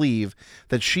reason to believe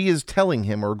that she is telling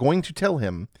him or going to tell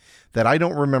him that I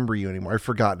don't remember you anymore. I've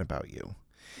forgotten about you.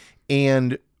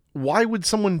 And why would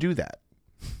someone do that?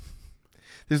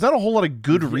 There's not a whole lot of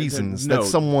good reasons that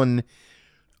someone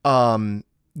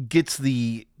gets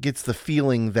the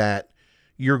feeling that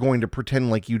you're going to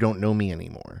pretend like you don't know me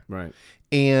anymore. Right.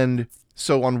 And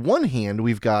so on one hand,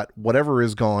 we've got whatever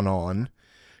has gone on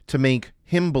to make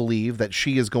him believe that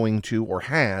she is going to or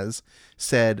has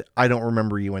said, I don't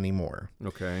remember you anymore.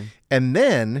 Okay. And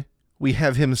then we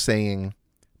have him saying,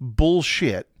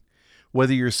 bullshit,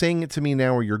 whether you're saying it to me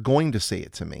now or you're going to say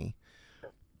it to me,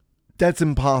 that's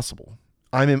impossible.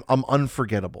 I'm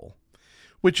unforgettable.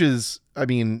 Which is,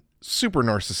 super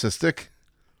narcissistic,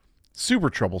 super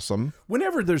troublesome.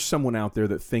 Whenever there's someone out there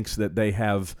that thinks that they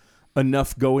have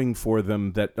enough going for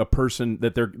them that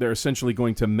they're essentially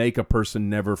going to make a person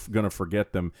never going to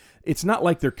forget them, it's not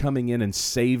like they're coming in and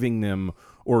saving them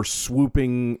or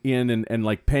swooping in and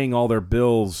like paying all their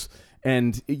bills.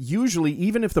 And usually,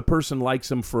 even if the person likes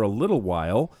them for a little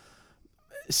while,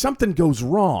 something goes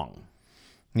wrong.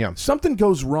 Yeah, something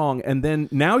goes wrong, and then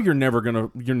now you're never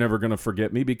gonna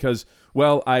forget me because,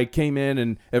 I came in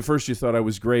and at first you thought I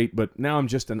was great, but now I'm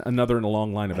just another in a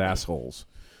long line of assholes.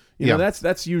 You know,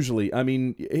 that's usually.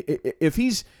 If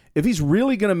he's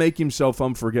really gonna make himself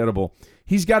unforgettable,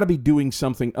 he's got to be doing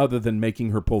something other than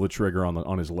making her pull the trigger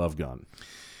on his love gun.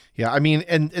 Yeah,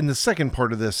 and the second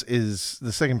part of this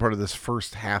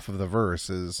first half of the verse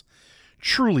is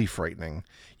truly frightening.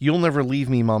 You'll never leave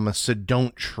me, mama, so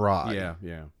don't try.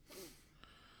 Yeah.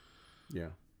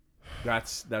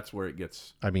 That's where it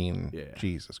gets.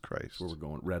 Jesus Christ. Where we're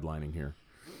going, redlining here.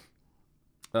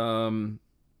 What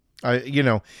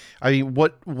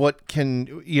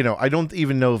can, I don't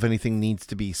even know if anything needs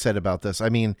to be said about this. I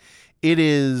mean, it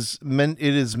is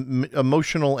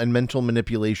emotional and mental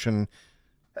manipulation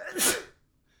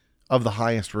of the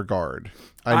highest regard.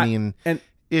 I mean,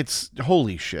 it's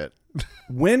holy shit.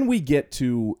 When we get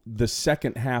to the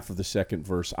second half of the second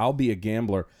verse, I'll be a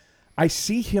gambler. I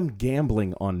see him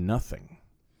gambling on nothing.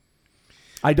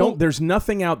 There's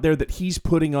nothing out there that he's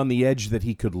putting on the edge that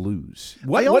he could lose.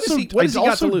 What does he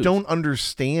got to lose? Don't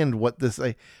understand what this.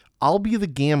 I'll be the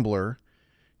gambler.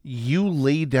 You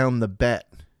lay down the bet.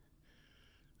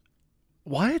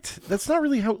 What? That's not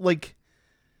really how.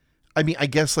 I mean, I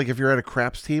guess if you're at a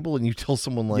craps table and you tell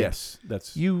someone yes,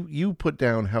 that's you put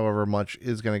down however much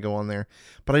is going to go on there,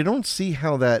 but I don't see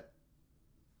how that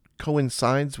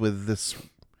coincides with this.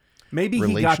 Maybe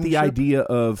he got the idea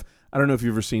of. I don't know if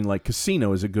you've ever seen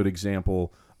Casino is a good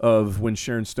example of when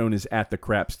Sharon Stone is at the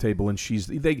craps table and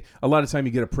a lot of time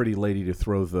you get a pretty lady to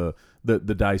throw the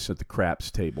dice at the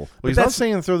craps table. Well, he's not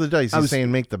saying throw the dice. He's saying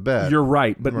make the bet. You're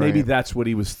right, but maybe that's what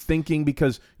he was thinking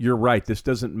because you're right. This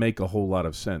doesn't make a whole lot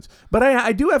of sense. But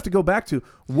I do have to go back to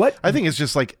what I think it's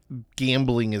just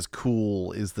gambling is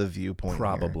cool is the viewpoint.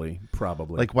 Probably.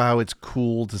 Wow, it's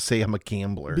cool to say I'm a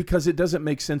gambler because it doesn't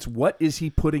make sense. What is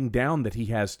he putting down that he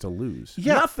has to lose?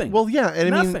 Yeah, nothing. Well, yeah, and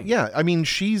nothing. I mean,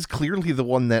 she's clearly the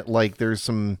one that there's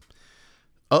some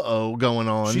going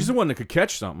on. She's the one that could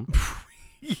catch something.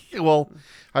 Well,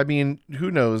 I mean,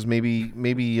 who knows?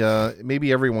 Maybe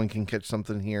everyone can catch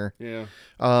something here. Yeah.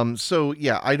 So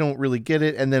yeah, I don't really get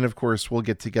it. And then of course we'll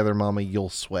get together, Mama. You'll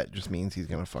sweat. Just means he's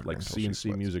gonna fuck her until she CNC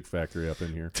sweats. Music Factory up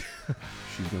in here.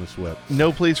 She's gonna sweat.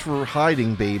 No place for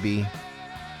hiding, baby.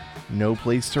 No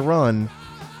place to run.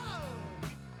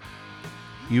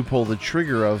 You pull the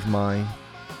trigger of my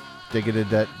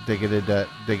digga-da-dat, digga-da-dat,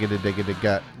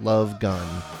 digga-da-digga-da-gat love gun.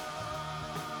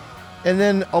 And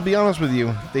then, I'll be honest with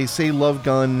you, they say love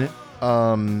gun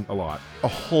a lot. A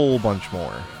whole bunch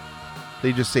more.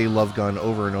 They just say love gun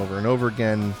over and over and over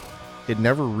again. It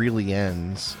never really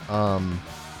ends.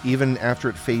 Even after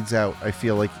it fades out, I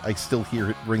feel like I still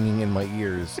hear it ringing in my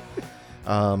ears.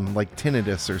 Like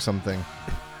tinnitus or something.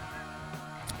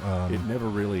 It never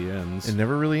really ends. It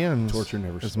never really ends. Torture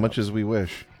never stops. As much as we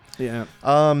wish. Yeah.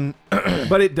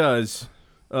 But it does.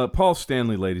 Paul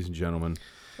Stanley, ladies and gentlemen.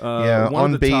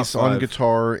 On bass, on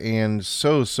guitar, and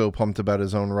so pumped about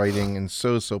his own writing, and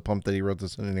so pumped that he wrote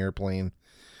this in an airplane.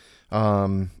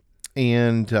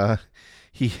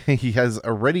 He has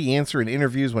a ready answer in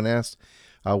interviews when asked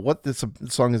what this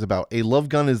song is about. A love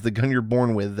gun is the gun you're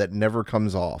born with that never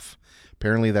comes off.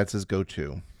 Apparently, that's his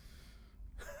go-to.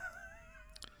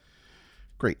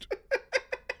 Great.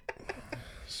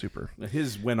 Super.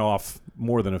 His went off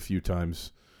more than a few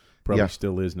times. Probably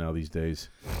still is now these days.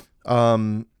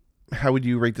 How would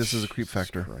you rate this as a creep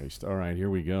factor? Christ. All right, here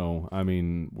we go. I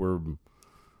mean, we're...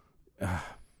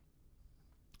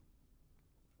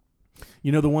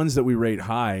 the ones that we rate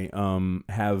high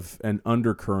have an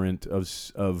undercurrent of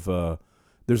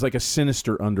there's like a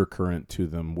sinister undercurrent to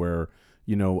them where,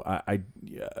 I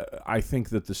think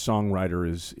that the songwriter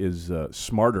is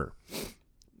smarter.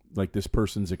 Like this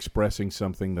person's expressing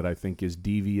something that I think is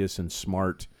devious and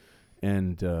smart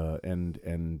and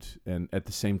at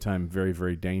the same time very,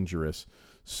 very dangerous.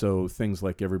 So things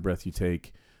like Every Breath You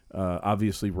Take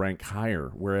obviously rank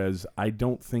higher, whereas I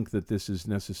don't think that this is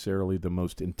necessarily the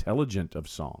most intelligent of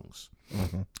songs.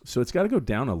 Mm-hmm. So it's got to go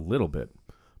down a little bit,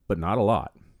 but not a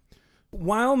lot.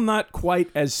 While not quite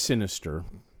as sinister,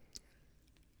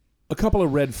 a couple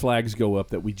of red flags go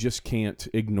up that we just can't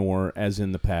ignore as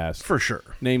in the past. For sure.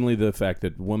 Namely the fact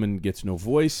that woman gets no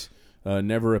voice,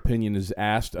 never opinion is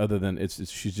asked other than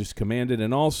she's just commanded,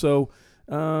 and also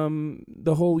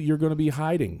the whole you're going to be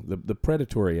hiding, the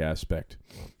predatory aspect,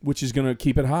 which is going to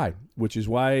keep it high, which is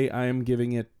why I am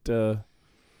giving it, I'm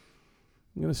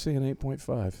going to say an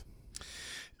 8.5.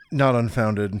 Not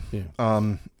unfounded. Yeah.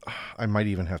 I might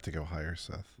even have to go higher,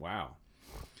 Seth. Wow.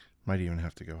 Might even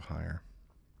have to go higher.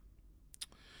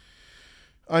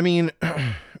 I mean,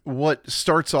 what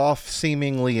starts off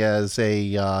seemingly as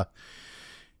a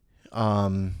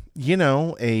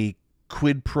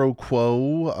quid pro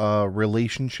quo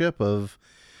relationship of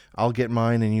I'll get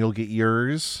mine and you'll get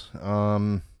yours,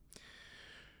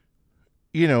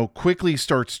 quickly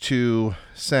starts to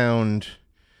sound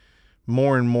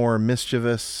more and more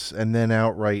mischievous and then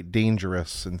outright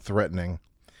dangerous and threatening.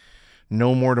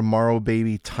 No more tomorrow,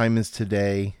 baby. Time is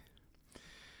today.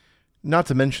 Not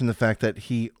to mention the fact that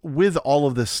with all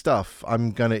of this stuff,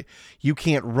 you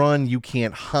can't run, you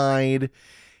can't hide.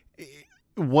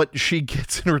 What she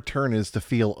gets in return is to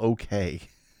feel okay.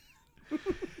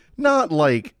 Not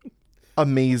like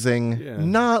amazing, Yeah.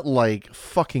 not like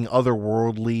fucking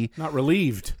otherworldly. Not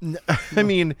relieved. I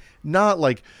mean, not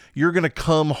like you're going to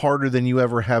come harder than you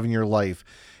ever have in your life.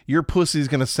 Your pussy's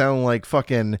going to sound like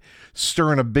fucking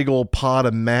stirring a big old pot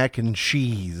of mac and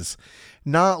cheese.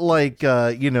 Not like,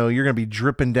 you're going to be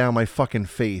dripping down my fucking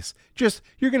face. Just,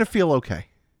 you're going to feel okay.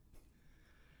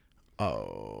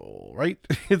 Oh, right?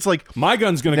 It's like... My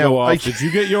gun's going to go off. Did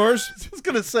you get yours? I was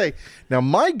going to say, now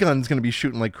my gun's going to be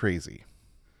shooting like crazy.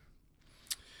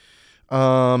 You,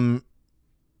 on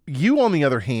the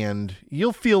other hand,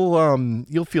 you'll feel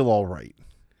all right.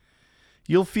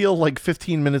 You'll feel like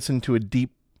 15 minutes into a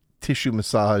deep tissue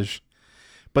massage,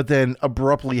 but then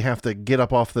abruptly have to get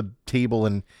up off the table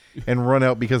and run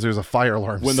out because there's a fire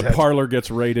alarm when set. The parlor gets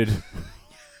raided.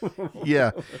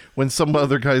 Yeah, when some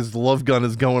other guy's love gun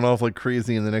is going off like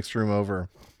crazy in the next room over.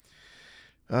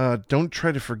 Don't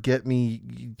try to forget me.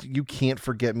 You can't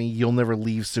forget me. You'll never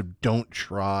leave, so don't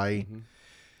try.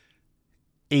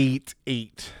 8.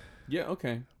 Yeah,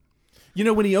 okay.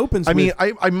 When he opens I mean,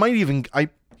 I might even...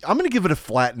 I'm going to give it a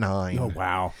flat 9. Oh,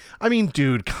 wow. I mean,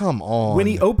 dude, come on. When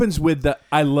he opens with the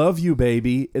 "I love you,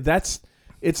 baby," that's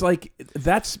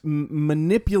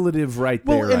manipulative right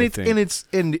there. Well, and it's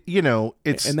and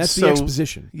that's so, the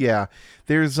exposition. Yeah.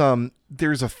 There's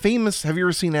a famous, have you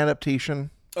ever seen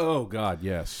Adaptation? Oh God,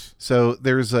 yes. So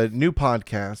there's a new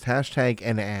podcast,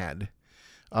 #an ad.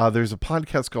 There's a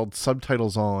podcast called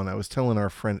Subtitles On. I was telling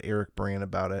our friend Eric Brand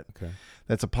about it. Okay.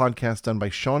 That's a podcast done by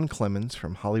Sean Clemens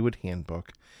from Hollywood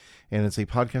Handbook. And it's a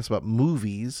podcast about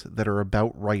movies that are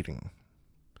about writing.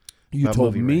 You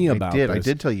told me about this. I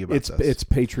did tell you about this. It's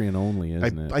Patreon only,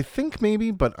 isn't it? I think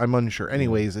maybe, but I'm unsure.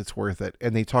 Anyways, it's worth it.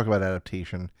 And they talk about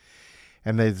adaptation.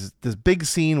 And there's this big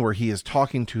scene where he is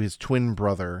talking to his twin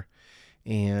brother.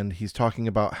 And he's talking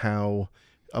about how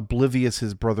oblivious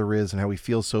his brother is and how he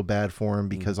feels so bad for him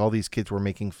because all these kids were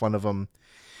making fun of him.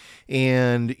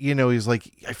 And, he's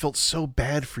like, I felt so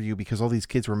bad for you because all these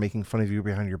kids were making fun of you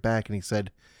behind your back. And he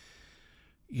said,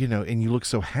 and you look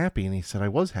so happy. And he said, I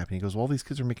was happy. And he goes, well, all these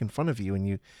kids are making fun of you and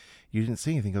you didn't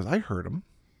say anything. He goes, I heard them. And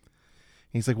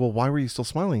he's like, well, why were you still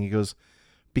smiling? He goes,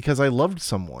 because I loved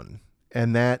someone.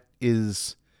 And that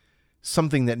is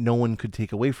something that no one could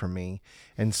take away from me.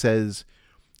 And says,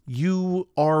 you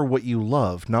are what you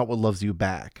love, not what loves you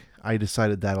back. I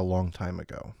decided that a long time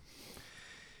ago.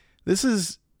 This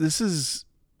is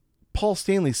Paul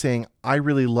Stanley saying, I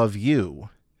really love you.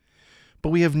 But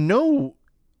we have no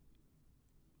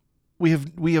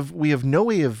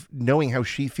way of knowing how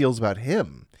she feels about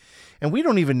him. And we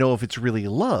don't even know if it's really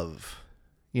love.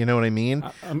 You know what I mean?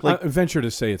 I venture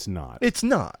to say it's not. It's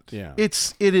not. Yeah.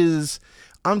 It is,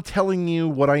 I'm telling you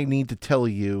what I need to tell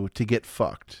you to get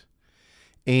fucked.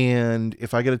 And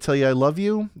if I got to tell you I love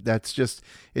you,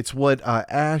 it's what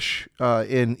Ash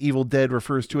in Evil Dead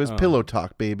refers to as pillow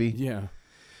talk, baby. Yeah.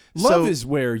 Love is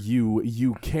where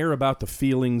you care about the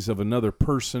feelings of another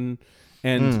person,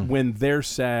 and when they're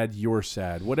sad, you're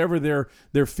sad. Whatever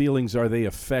their feelings are, they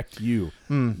affect you.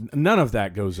 None of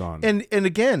that goes on. And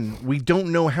again, we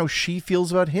don't know how she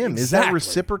feels about him. Exactly. Is that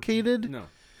reciprocated? No.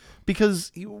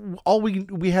 Because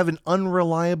we have an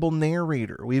unreliable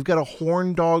narrator. We've got a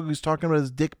horn dog who's talking about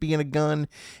his dick being a gun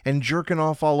and jerking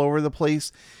off all over the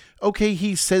place. Okay,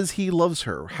 he says he loves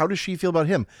her. How does she feel about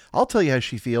him? I'll tell you how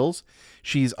she feels.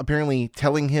 She's apparently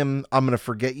telling him, I'm going to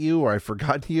forget you, or I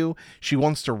forgot you. She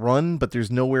wants to run, but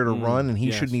there's nowhere to run, and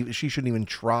she shouldn't even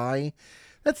try.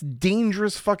 That's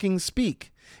dangerous fucking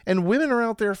speak. And women are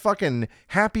out there fucking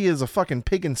happy as a fucking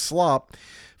pig in slop,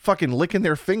 fucking licking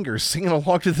their fingers, singing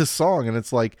along to this song. And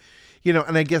it's like,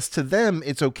 and I guess to them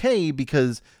it's okay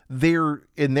because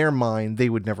in their mind, they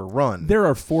would never run. There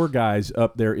are 4 guys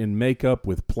up there in makeup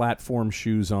with platform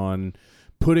shoes on,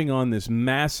 putting on this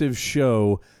massive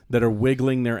show that are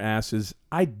wiggling their asses.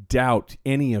 I doubt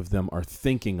any of them are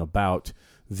thinking about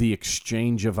the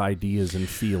exchange of ideas and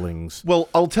feelings. Well,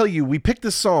 I'll tell you, I picked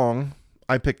the song,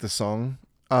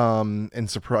 and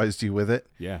surprised you with it.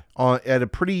 Yeah. At a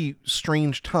pretty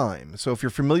strange time. So if you're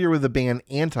familiar with the band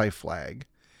Anti-Flag,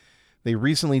 they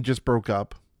recently just broke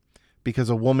up because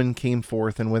a woman came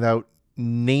forth and, without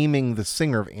naming the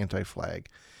singer of Anti-Flag,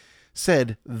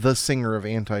 said the singer of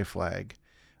Anti-Flag.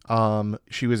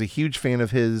 She was a huge fan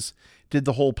of his, did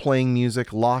the whole playing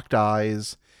music, locked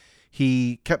eyes.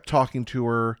 He kept talking to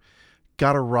her,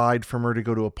 got a ride from her to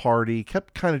go to a party,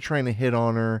 kept kind of trying to hit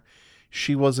on her.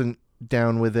 She wasn't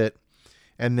down with it.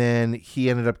 And then he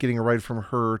ended up getting a ride from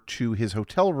her to his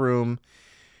hotel room.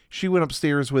 She went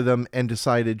upstairs with him and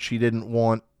decided she didn't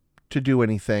want to do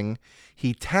anything.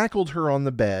 He tackled her on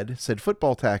the bed, said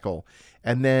football tackle,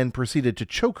 and then proceeded to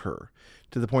choke her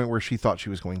to the point where she thought she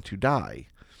was going to die.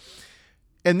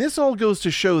 And this all goes to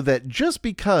show that just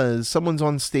because someone's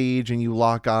on stage and you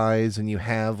lock eyes and you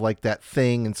have like that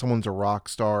thing and someone's a rock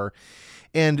star,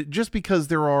 and just because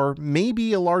there are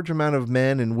maybe a large amount of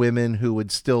men and women who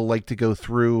would still like to go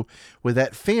through with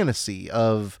that fantasy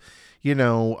of,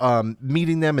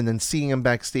 meeting them and then seeing them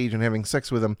backstage and having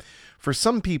sex with them, for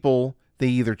some people, they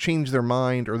either change their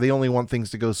mind or they only want things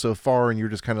to go so far, and you're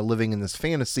just kind of living in this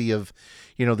fantasy of,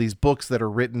 these books that are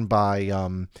written by,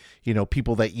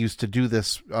 people that used to do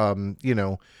this,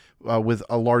 with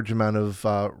a large amount of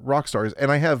rock stars.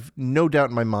 And I have no doubt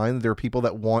in my mind that there are people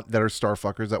that are star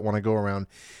fuckers that want to go around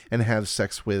and have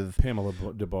sex with Pamela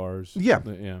DeBars. Yeah.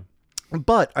 Yeah.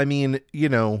 But I mean,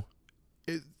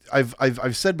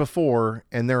 I've said before,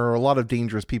 and there are a lot of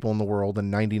dangerous people in the world,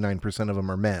 and 99% of them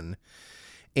are men.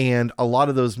 And a lot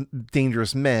of those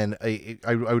dangerous men,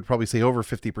 I would probably say over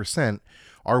 50%,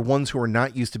 are ones who are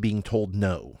not used to being told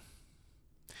no.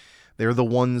 They're the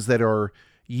ones that are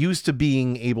used to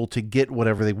being able to get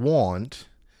whatever they want.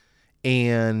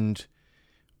 And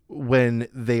when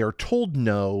they are told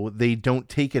no, they don't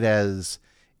take it as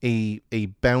a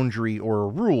boundary or a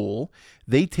rule.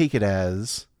 They take it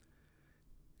as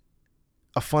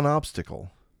a fun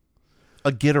obstacle,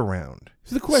 a get around.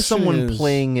 So the question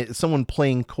someone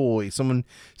playing coy,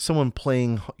 someone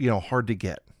playing, hard to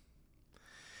get.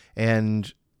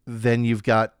 And then you've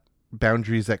got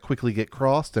boundaries that quickly get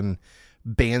crossed, and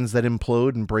bands that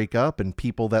implode and break up, and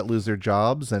people that lose their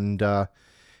jobs, and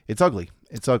it's ugly.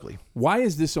 It's ugly. Why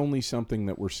is this only something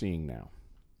that we're seeing now?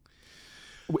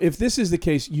 If this is the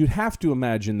case, you'd have to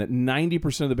imagine that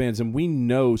 90% of the bands, and we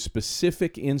know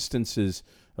specific instances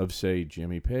of, say,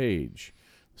 Jimmy Page,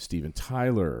 Steven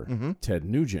Tyler, Ted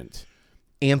Nugent,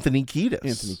 Anthony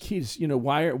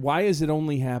Kiedis. Why is it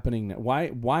only happening now?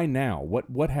 Why now?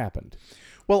 What happened?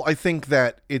 Well, I think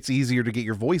that it's easier to get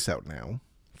your voice out now,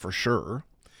 for sure.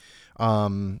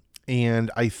 And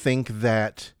I think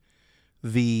that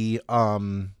the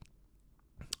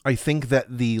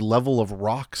level of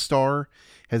rock star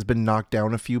has been knocked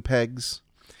down a few pegs.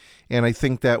 And I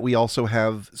think that we also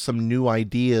have some new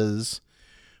ideas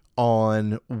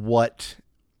on what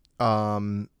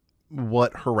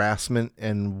harassment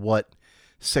and what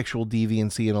sexual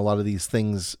deviancy and a lot of these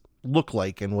things look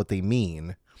like and what they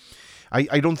mean.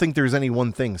 I don't think there's any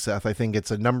one thing, Seth. I think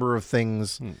it's a number of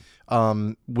things,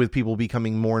 with people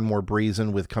becoming more and more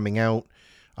brazen with coming out,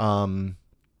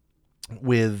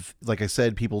 with, like I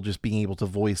said, people just being able to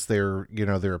voice their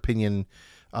opinion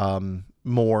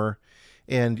more.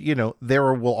 And,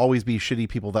 there will always be shitty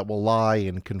people that will lie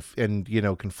and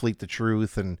conflate the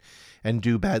truth and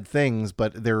do bad things.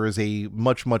 But there is a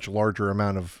much, much larger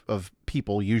amount of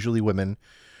people, usually women,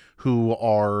 who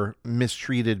are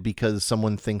mistreated because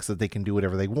someone thinks that they can do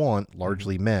whatever they want,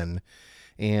 largely men.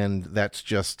 And that's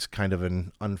just kind of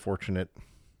an unfortunate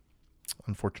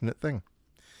thing.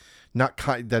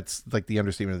 That's like the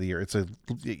understatement of the year. It's a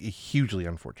hugely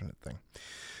unfortunate thing.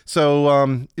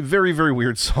 So, very, very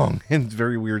weird song, and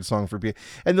very weird song for people.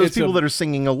 And those people that are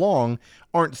singing along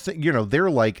aren't, they're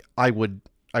like, I would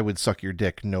suck your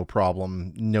dick, no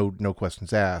problem, no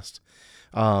questions asked.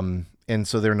 And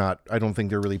so they're not, I don't think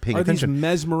they're really paying attention. Are these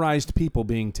mesmerized people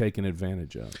being taken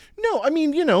advantage of? No, I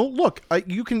mean, look,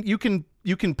 you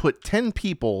can put 10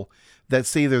 people that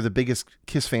say they're the biggest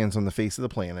Kiss fans on the face of the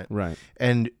planet. Right.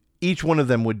 And each one of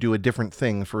them would do a different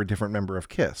thing for a different member of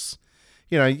Kiss.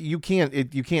 You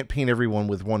can't paint everyone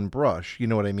with one brush. You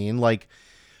know what I mean? Like,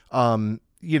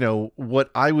 what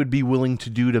I would be willing to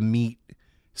do to meet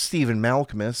Stephen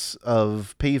Malkmus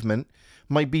of Pavement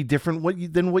might be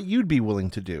different than what you'd be willing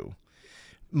to do.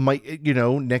 Might,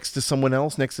 next to someone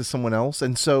else.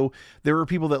 And so there are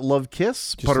people that love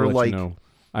Kiss, Just but to are let like, you know,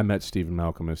 I met Stephen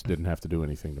Malkmus, didn't have to do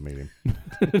anything to meet him.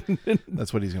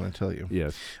 That's what he's going to tell you.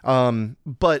 Yes.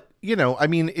 But, I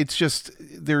mean, it's just,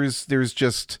 there's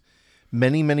just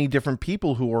many, many different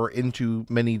people who are into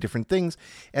many different things.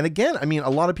 And again, I mean, a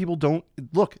lot of people don't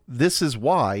look, this is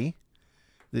why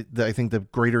I think the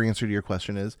greater answer to your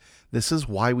question is, this is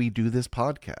why we do this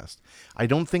podcast. I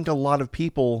don't think a lot of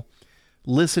people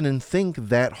listen and think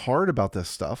that hard about this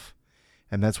stuff.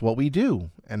 And that's what we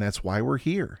do. And that's why we're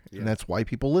here. Yeah. And that's why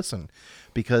people listen,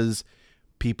 because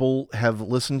people have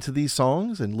listened to these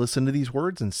songs and listened to these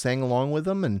words and sang along with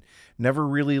them and never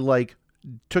really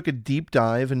took a deep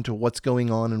dive into what's going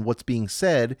on and what's being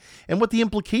said and what the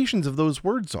implications of those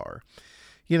words are.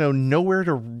 Nowhere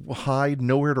to hide,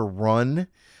 nowhere to run.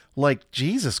 Like,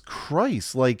 Jesus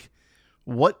Christ,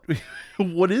 what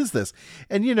is this?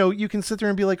 And, you can sit there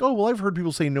and be like, oh, well, I've heard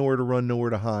people say nowhere to run, nowhere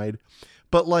to hide.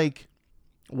 But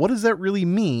what does that really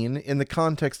mean in the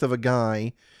context of a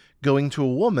guy going to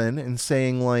a woman and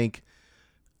saying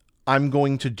I'm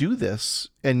going to do this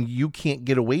and you can't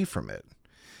get away from it.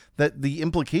 That the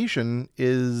implication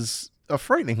is a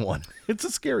frightening one. It's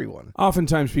a scary one.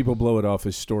 Oftentimes people blow it off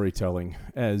as storytelling,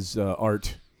 as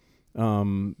art.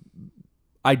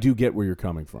 I do get where you're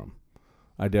coming from.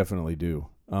 I definitely do.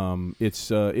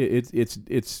 It's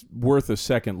worth a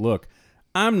second look.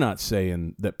 I'm not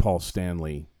saying that Paul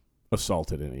Stanley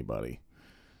assaulted anybody.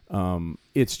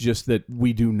 It's just that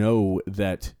we do know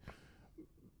that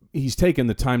he's taken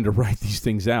the time to write these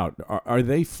things out. Are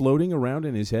they floating around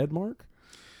in his head, Mark?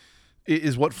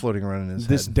 Is what floating around in his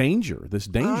this head? Danger that you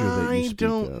speak of. I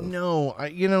don't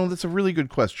know. That's a really good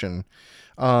question.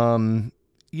 I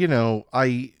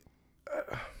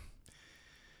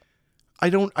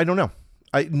don't know.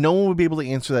 No one would be able to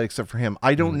answer that except for him.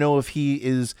 I don't know if he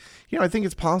is, I think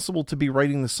it's possible to be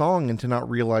writing the song and to not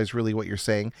realize really what you're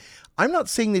saying. I'm not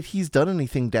saying that he's done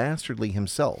anything dastardly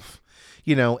himself,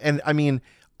 and I mean,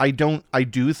 I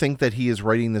do think that he is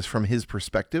writing this from his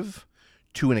perspective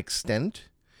to an extent.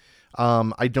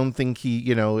 I don't think he,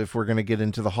 if we're going to get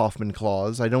into the Hoffman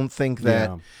clause, I don't think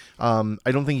that, I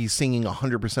don't think he's singing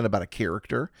 100% about a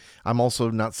character. I'm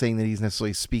also not saying that he's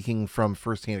necessarily speaking from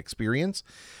firsthand experience,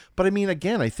 but I mean,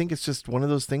 again, I think it's just one of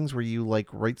those things where you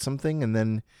write something and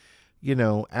then,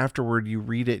 afterward you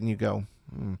read it and you go,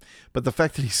 But the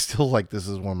fact that he's still this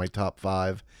is one of my top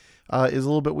 5, is a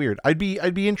little bit weird. I'd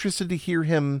be interested to hear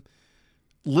him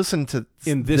listen to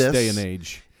in this day and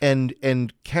age.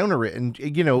 And counter it, and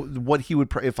what he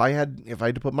would if I had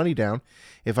to put money down,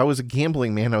 if I was a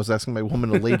gambling man, I was asking my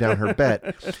woman to lay down her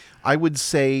bet, I would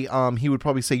say he would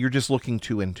probably say, you're just looking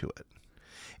too into it.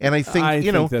 And I think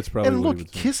think that's probably and what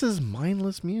look, Kiss is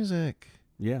mindless music.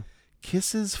 Yeah.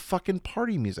 Kiss is fucking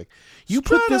party music. You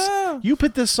put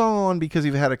this song on because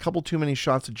you've had a couple too many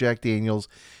shots of Jack Daniels.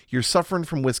 You're suffering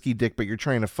from whiskey dick, but you're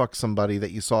trying to fuck somebody that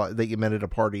you met at a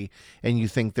party, and you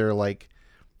think they're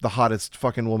the hottest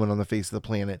fucking woman on the face of the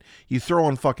planet. You throw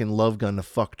on fucking Love Gun to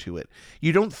fuck to it.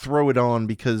 You don't throw it on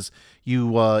because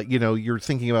you're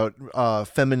thinking about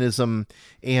feminism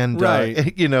and right.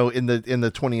 In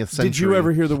the 20th century. Did you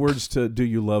ever hear the words to "Do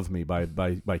You Love Me"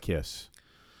 by Kiss?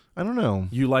 I don't know.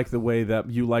 You like the way that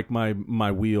you like my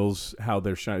wheels, how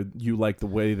they're shiny. You like the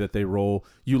way that they roll.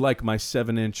 You like my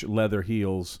 7-inch leather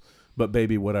heels. But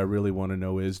baby, what I really want to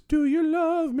know is, do you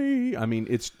love me? I mean,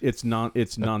 it's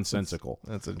nonsensical.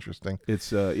 That's interesting.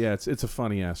 It's a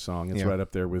funny ass song. It's right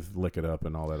up there with "Lick It Up"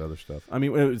 and all that other stuff. I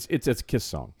mean, it's a Kiss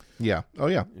song. Yeah. Oh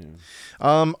yeah.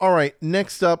 All right.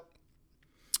 Next up,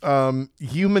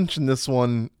 you mentioned this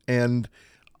one, and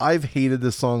I've hated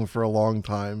this song for a long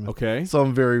time. Okay. So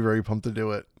I'm very, very pumped to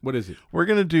do it. What is it? We're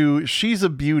gonna do "She's a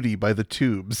Beauty" by the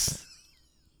Tubes.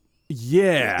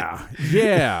 Yeah.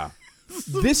 Yeah.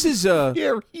 This is a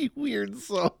very weird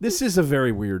song. This is a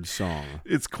very weird song.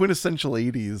 It's quintessential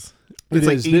 80s.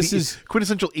 This is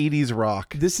quintessential 80s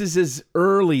rock. This is as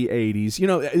early 80s.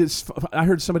 I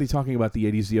heard somebody talking about the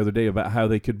 80s the other day about how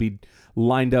they could be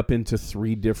lined up into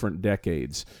 3 different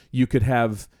decades. You could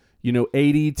have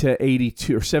 80 to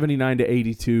 82 or 79 to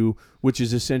 82, which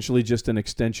is essentially just an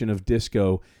extension of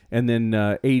disco, and then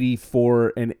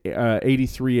 84 and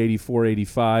 83, 84,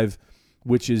 85.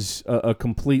 Which is a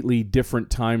completely different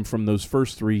time from those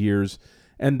first 3 years.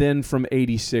 And then from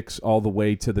 86 all the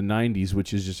way to the 90s,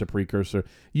 which is just a precursor.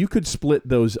 You could split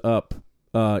those up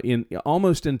in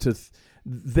almost into...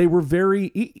 They were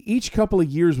each couple of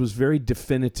years was very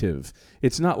definitive.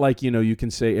 It's not like, you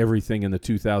can say everything in the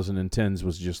 2010s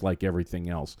was just like everything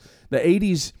else. The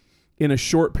 80s, in a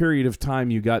short period of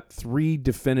time, you got 3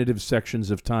 definitive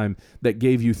sections of time that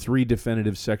gave you 3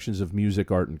 definitive sections of music,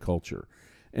 art, and culture.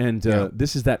 And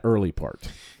this is that early part.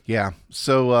 Yeah.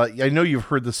 So I know you've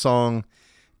heard the song.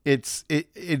 I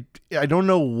don't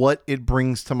know what it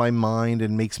brings to my mind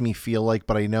and makes me feel like,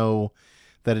 but I know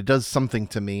that it does something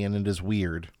to me, and it is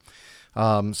weird.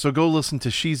 So go listen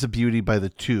to "She's a Beauty" by the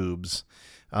Tubes,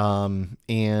 and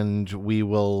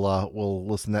we'll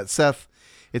listen to that. Seth,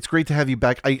 it's great to have you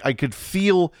back. I could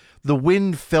feel the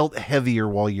wind felt heavier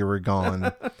while you were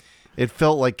gone. It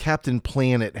felt like Captain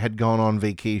Planet had gone on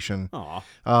vacation.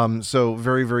 Aw. So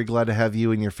very, very glad to have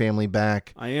you and your family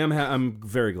back. I am. I'm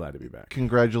very glad to be back.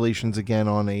 Congratulations again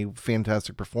on a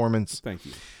fantastic performance. Thank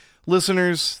you.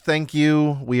 Listeners, thank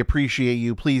you. We appreciate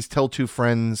you. Please tell 2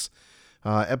 friends.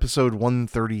 Episode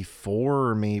 134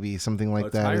 or maybe something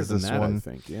like that is this one. I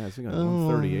think. Yeah, I think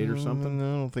 138 or something. I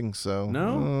don't think so.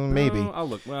 No? Maybe. No, I'll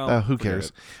look. Well, who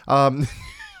cares?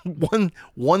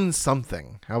 One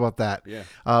something. How about that? Yeah.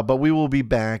 But we will be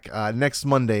back next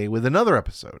Monday with another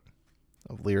episode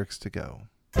of Lyrics to Go.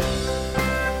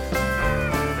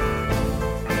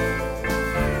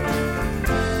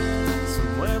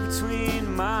 Somewhere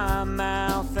between my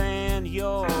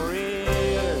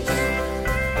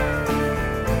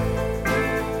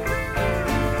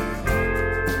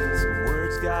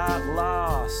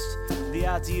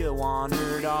idea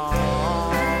wandered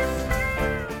off.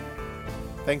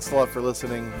 Thanks a lot for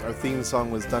listening. Our theme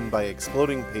song was done by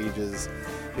Exploding Pages.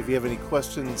 If you have any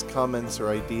questions, comments, or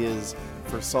ideas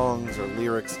for songs or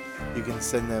lyrics, you can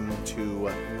send them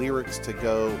to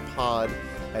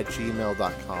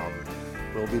lyricstogopod@gmail.com.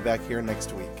 We'll be back here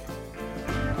next week.